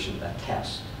investigation, the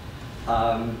test?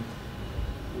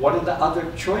 What are the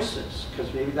other choices?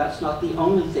 Because maybe that's not the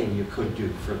only thing you could do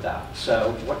for that.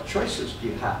 So what choices do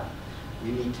you have?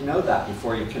 You need to know that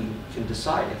before you can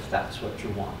decide if that's what you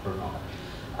want or not.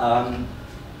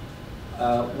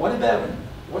 What about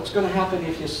what's going to happen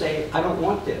if you say, I don't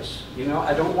want this? You know,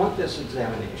 I don't want this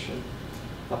examination.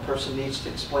 a person needs to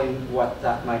explain what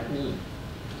that might mean.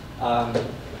 And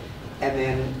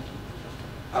then,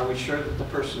 are we sure that the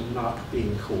person is not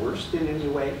being coerced in any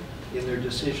way in their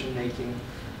decision making?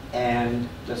 And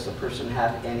does the person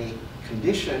have any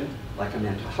condition, like a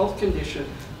mental health condition,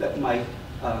 that might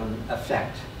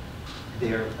affect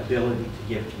their ability to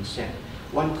give consent?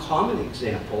 One common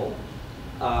example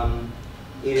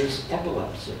is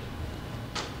epilepsy.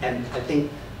 And I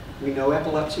think we know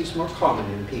epilepsy is more common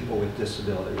in people with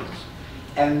disabilities.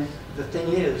 And the thing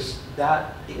is,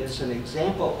 that is an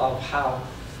example of how,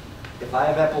 if I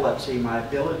have epilepsy, my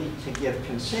ability to give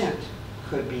consent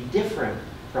could be different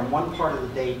from one part of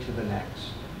the day to the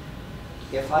next.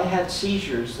 If I had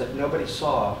seizures that nobody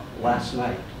saw last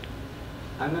night,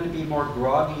 I'm going to be more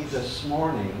groggy this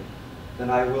morning than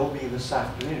I will be this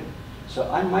afternoon. So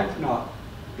I might not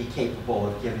be capable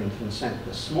of giving consent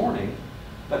this morning,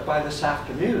 but by this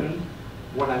afternoon,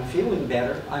 when I'm feeling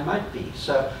better, I might be.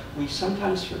 So we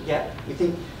sometimes forget, we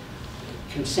think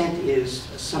consent is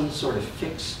some sort of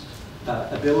fixed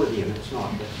ability, and it's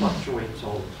not. It fluctuates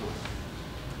all the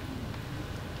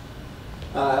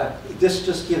time. This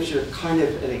just gives you kind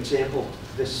of an example.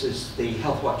 This is the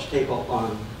Health Watch table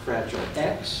on Fragile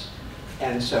X.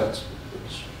 And so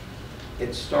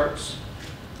it starts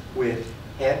with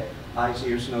head, eyes,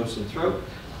 ears, nose, and throat.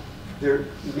 They're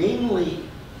mainly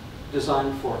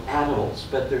designed for adults,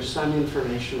 but there's some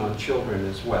information on children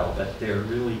as well. But they're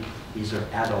really, these are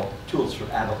adult tools for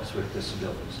adults with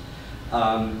disabilities.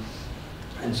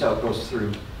 And so it goes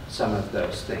through some of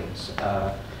those things.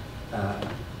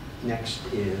 Next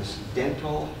is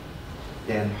dental,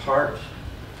 then heart.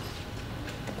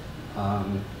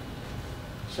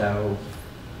 So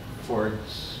for,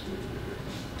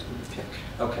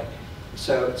 okay.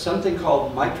 So it's something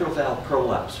called mitral valve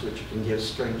prolapse, which can give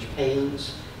strange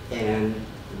pains and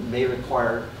may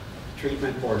require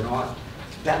treatment or not.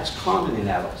 That's common in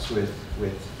adults with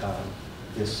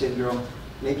this syndrome.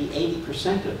 Maybe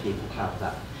 80% of people have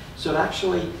that. So it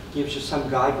actually gives you some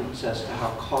guidance as to how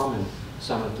common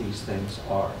some of these things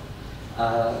are.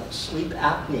 Sleep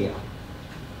apnea,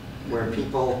 where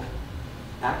people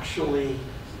actually,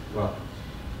 well,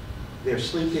 their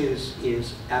sleep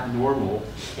is abnormal,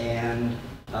 and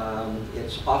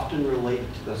it's often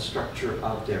related to the structure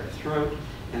of their throat,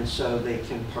 and so they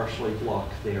can partially block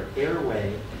their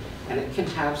airway, and it can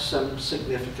have some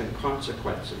significant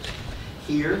consequences.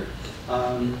 Here,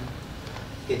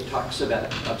 it talks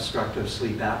about obstructive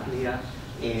sleep apnea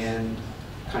and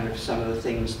kind of some of the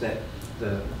things that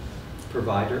the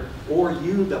provider, or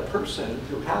you, the person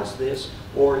who has this,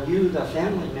 or you, the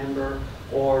family member,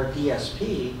 or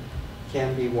DSP,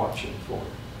 can be watching for.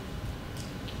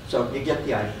 So you get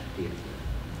the idea.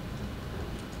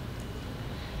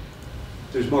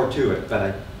 There's more to it, but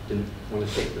I didn't want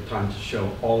to take the time to show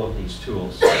all of these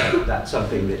tools. That's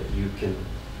something that you can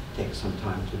take some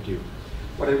time to do.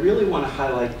 What I really want to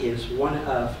highlight is one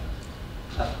of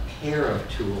a pair of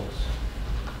tools.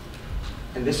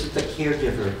 And this is the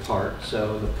caregiver part.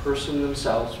 So the person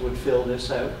themselves would fill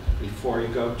this out before you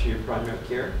go to your primary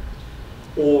care,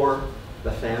 or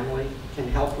the family can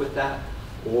help with that,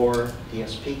 or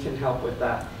DSP can help with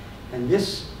that. And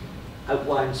this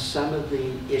outlines some of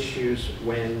the issues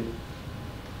when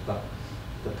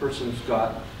the person's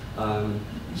got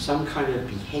some kind of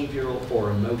behavioral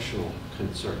or emotional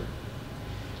concern.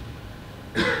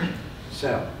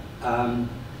 So,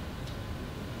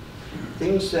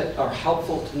 things that are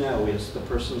helpful to know is the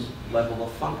person's level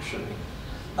of functioning.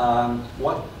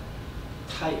 What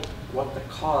the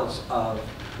cause of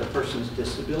the person's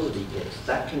disability is.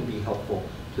 That can be helpful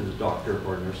to the doctor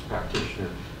or nurse practitioner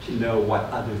to know what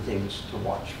other things to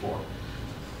watch for.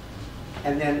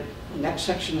 And then next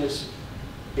section is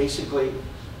basically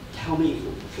tell me,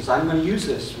 because I'm going to use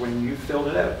this when you filled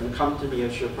it out and come to me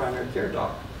as your primary care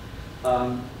doc.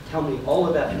 Tell me all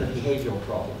about the behavioral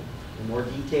problem. The more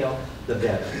detail, the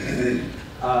better.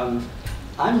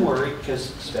 I'm worried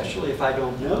because, especially if I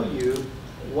don't know you,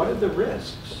 what are the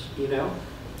risks? You know,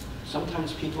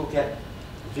 sometimes people get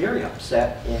very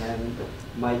upset and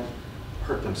might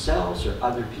hurt themselves or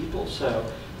other people. So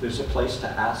there's a place to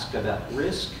ask about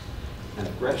risk and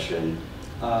aggression,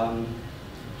 how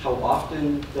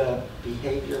often the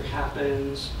behavior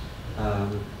happens.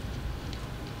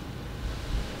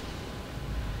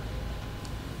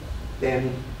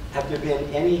 Then, have there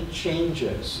been any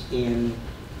changes in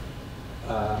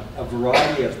a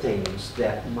variety of things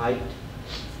that might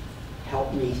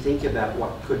help me think about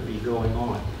what could be going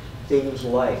on? Things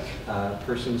like a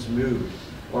person's mood,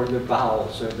 or their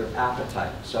bowels, or their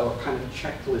appetite. So a kind of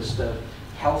checklist of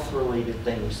health-related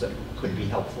things that could be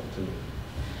helpful to me.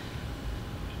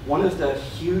 one of the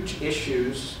huge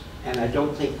issues, and I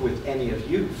don't think with any of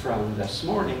you from this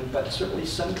morning, but certainly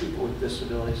some people with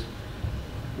disabilities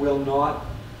will not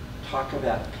talk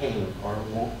about pain or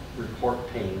won't report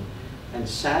pain. And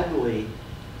sadly,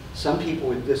 some people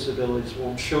with disabilities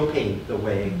won't show pain the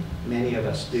way many of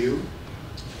us do.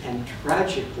 And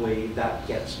tragically, that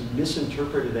gets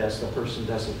misinterpreted as the person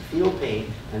doesn't feel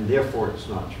pain and therefore it's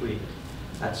not treated.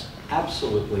 That's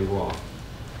absolutely wrong,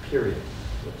 period.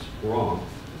 It's wrong.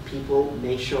 People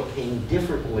may show pain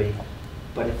differently,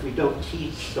 but if we don't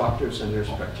teach doctors and nurse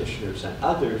practitioners and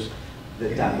others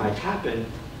that that might happen,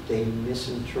 they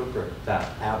misinterpret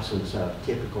that absence of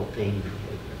typical pain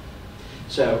behavior.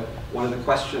 So one of the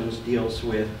questions deals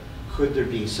with, could there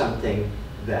be something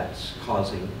that's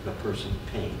causing the person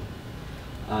pain?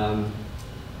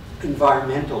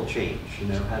 Environmental change, you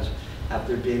know, have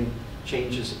there been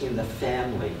changes in the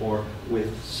family or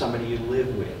with somebody you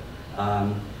live with?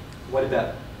 What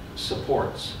about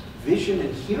supports? Vision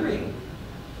and hearing,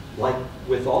 like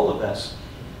with all of us,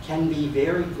 can be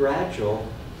very gradual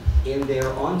in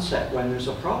their onset when there's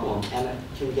a problem, and it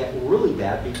can get really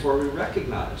bad before we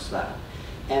recognize that.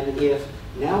 And if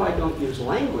now I don't use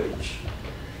language,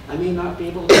 I may not be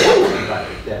able to tell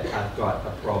anybody that I've got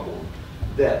a problem.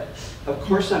 That, of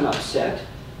course, I'm upset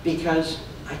because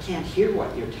I can't hear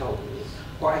what you're telling me,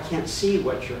 or I can't see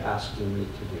what you're asking me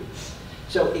to do.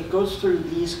 So it goes through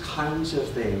these kinds of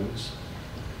things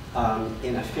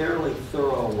in a fairly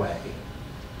thorough way.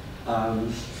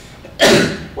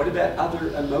 What about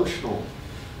other emotional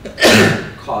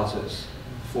causes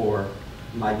for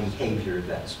my behavior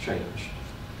that's changed?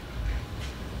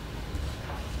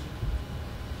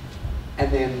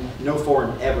 And then no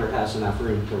form ever has enough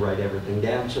room to write everything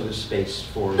down, so there's space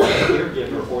for the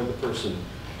caregiver or the person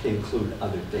to include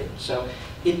other things. So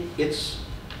it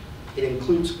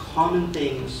includes common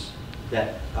things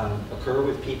that occur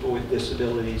with people with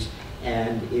disabilities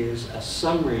and is a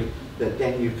summary that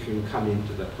then you can come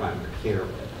into the primary care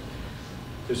with.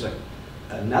 There's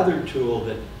another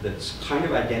tool that's kind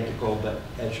of identical, but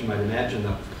as you might imagine,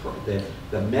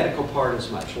 the medical part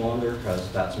is much longer because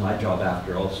that's my job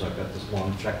after all, so I've got this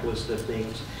long checklist of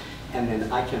things. And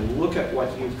then I can look at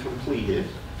what you've completed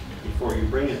before you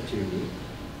bring it to me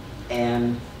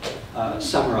and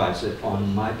summarize it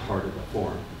on my part of the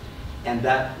form. And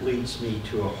that leads me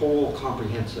to a whole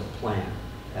comprehensive plan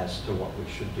as to what we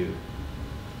should do.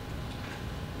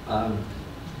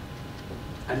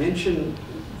 I mentioned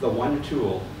the one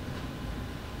tool,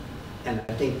 and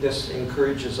I think this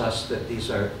encourages us that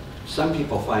these are, some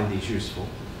people find these useful.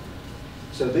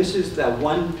 So this is the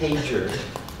one pager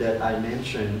that I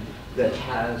mentioned that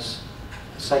has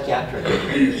psychiatric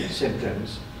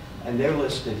symptoms, and they're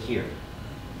listed here.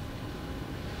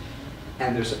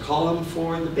 And there's a column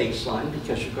for the baseline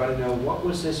because you've got to know what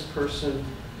was this person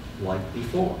like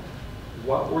before.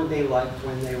 What were they like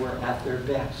when they were at their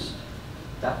best?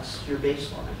 That's your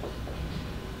baseline.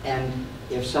 And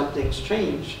if something's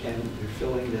changed and you're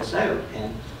filling this out,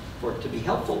 and for it to be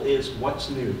helpful is what's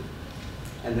new,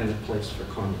 and then a place for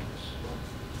comments.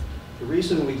 The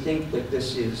reason we think that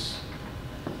this is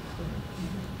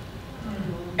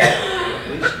at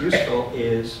least useful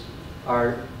is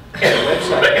our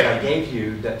website that I gave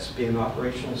you that's been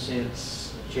operational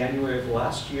since January of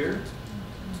last year,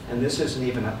 and this isn't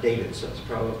even updated, so it's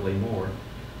probably more.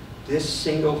 This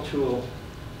single tool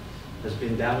has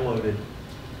been downloaded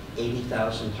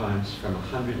 80,000 times from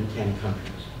 110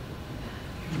 countries.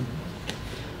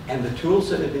 And the tools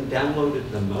that have been downloaded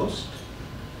the most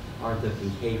are the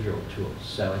behavioral tools.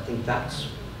 So I think that's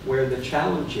where the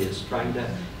challenge is, trying to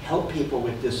help people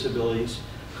with disabilities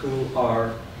who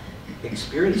are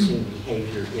experiencing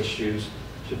behavior issues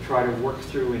to try to work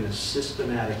through in a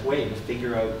systematic way to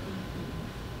figure out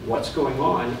what's going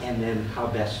on and then how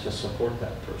best to support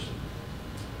that person.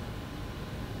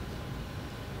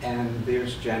 And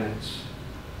there's Janet's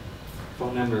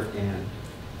phone number and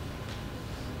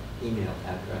email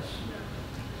address,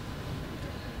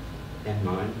 and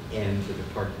mine, and the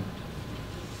department.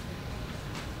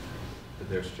 But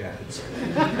there's Janet's.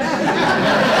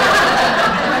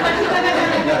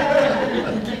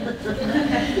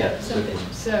 Yeah,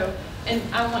 so, and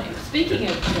I want, speaking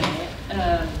of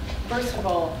Janet, first of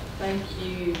all, thank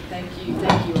you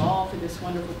all for this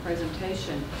wonderful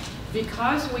presentation.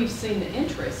 Because we've seen the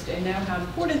interest and know how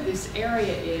important this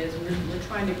area is, we're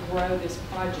trying to grow this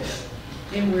project.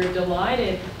 And we're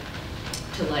delighted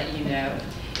to let you know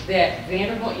that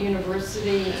Vanderbilt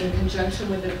University, in conjunction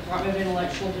with the Department of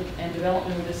Intellectual and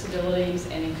Developmental Disabilities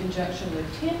and in conjunction with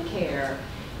TN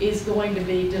is going to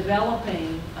be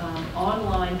developing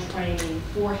online training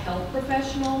for health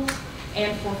professionals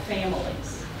and for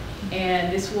families.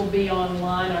 And this will be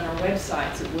online on our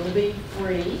websites. It will be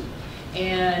free.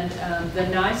 And the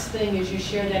nice thing is you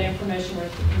share that information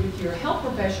with your health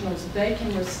professionals, they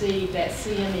can receive that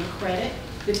CME credit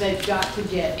that they've got to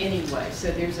get anyway.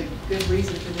 So there's a good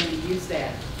reason for them to use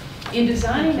that. In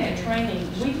designing that training,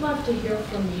 we'd love to hear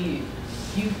from you.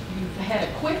 You've had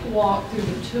a quick walk through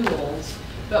the tools,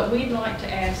 but we'd like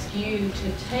to ask you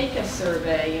to take a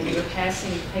survey, and we're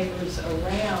passing papers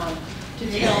around to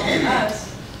tell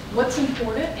us what's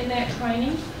important in that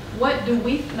training. What do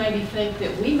we maybe think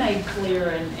that we made clear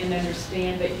and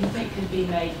understand that you think could be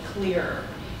made clearer?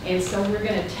 And so we're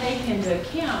going to take into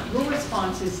account your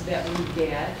responses that we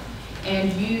get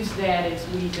and use that as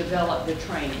we develop the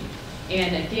training.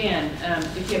 And again,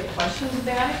 if you have questions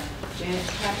about it, Janet's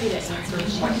happy to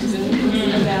answer questions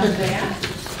about that.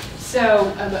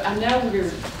 So I know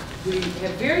we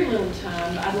have very little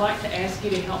time. I'd like to ask you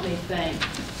to help me thank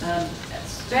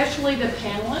especially the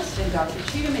panelists and Dr.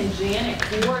 Cheetham and Janet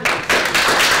for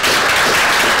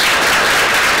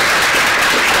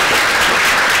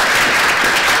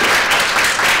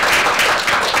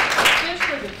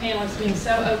especially the panelists being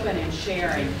so open and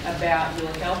sharing about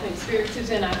your health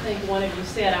experiences. And I think one of you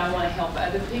said, I want to help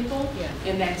other people. Yeah.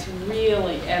 And that's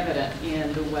really evident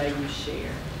in the way you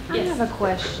share. I have a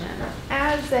question.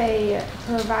 As a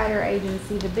provider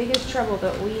agency, the biggest trouble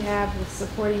that we have with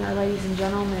supporting our ladies and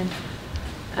gentlemen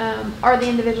are the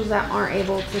individuals that aren't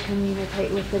able to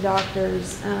communicate with the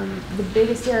doctors. The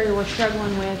biggest area we're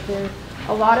struggling with is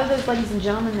a lot of those ladies and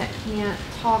gentlemen that can't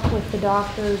talk with the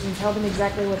doctors and tell them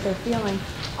exactly what they're feeling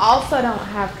also don't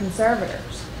have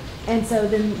conservators. And so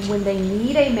then when they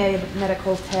need a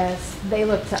medical test, they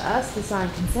look to us to sign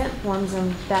consent forms,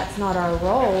 and that's not our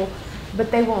role. But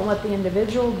they won't let the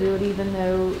individual do it, even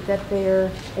though that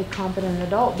they're a competent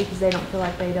adult, because they don't feel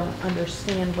like they don't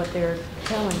understand what they're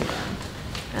telling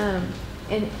them.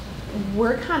 And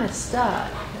we're kind of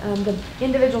stuck. The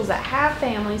individuals that have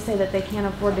families say that they can't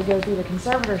afford to go through the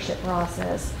conservatorship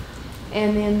process.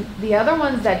 And then the other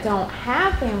ones that don't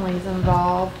have families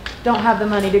involved don't have the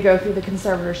money to go through the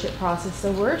conservatorship process.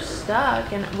 So we're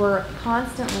stuck, and we're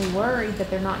constantly worried that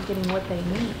they're not getting what they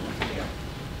need.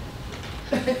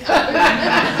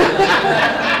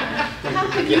 How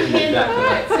could you handle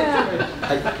that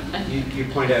situation? You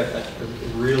point out a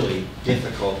really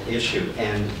difficult issue,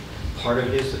 and part of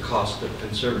it is the cost of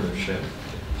conservatorship.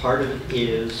 Part of it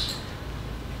is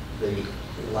the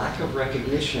lack of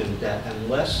recognition that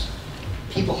unless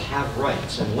people have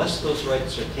rights, unless those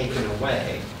rights are taken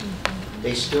away,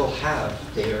 they still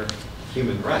have their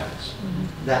human rights.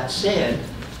 That said,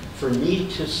 for me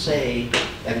to say,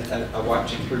 and I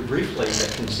walked you through briefly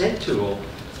the consent tool,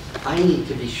 I need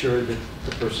to be sure that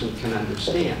the person can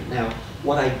understand. Now,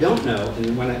 what I don't know,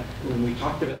 and when we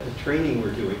talked about the training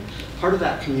we're doing, part of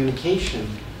that communication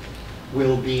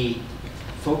will be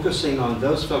focusing on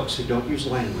those folks who don't use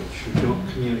language, who don't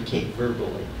communicate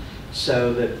verbally,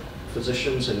 so that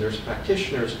physicians and nurse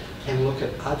practitioners can look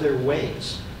at other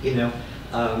ways, you know,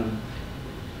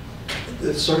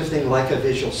 the sort of thing like a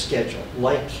visual schedule,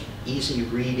 like easy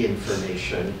read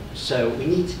information. So we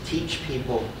need to teach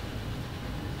people,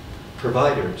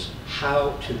 providers,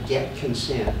 how to get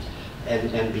consent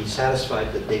and be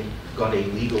satisfied that they've got a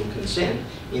legal consent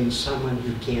in someone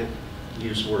who can't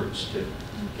use words to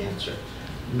answer.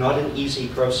 Not an easy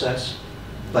process,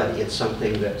 but it's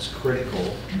something that's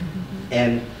critical.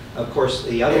 And of course,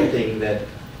 the other thing that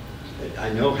I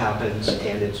know happens,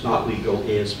 and it's not legal,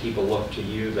 is people look to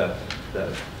you,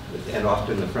 and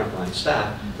often the frontline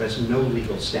staff, who has no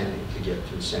legal standing to give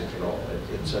consent at all.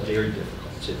 It's a very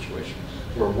difficult situation.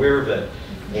 We're aware of it,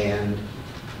 and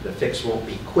the fix won't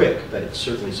be quick, but it's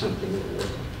certainly something we're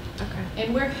working on. Okay.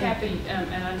 And we're happy,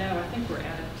 and I know, I think we're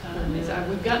out of time.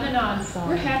 We've gotten a nod.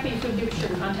 We're happy if you'll give us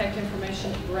your contact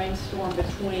information to brainstorm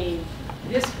between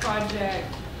this project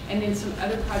and then some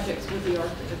other projects with the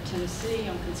Arc of Tennessee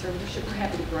on conservatorship. We're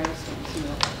happy to brainstorm some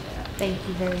more like that. Thank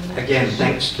you very much. Again,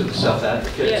 thanks to the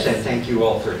self-advocates, yes. And thank you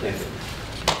all for attending.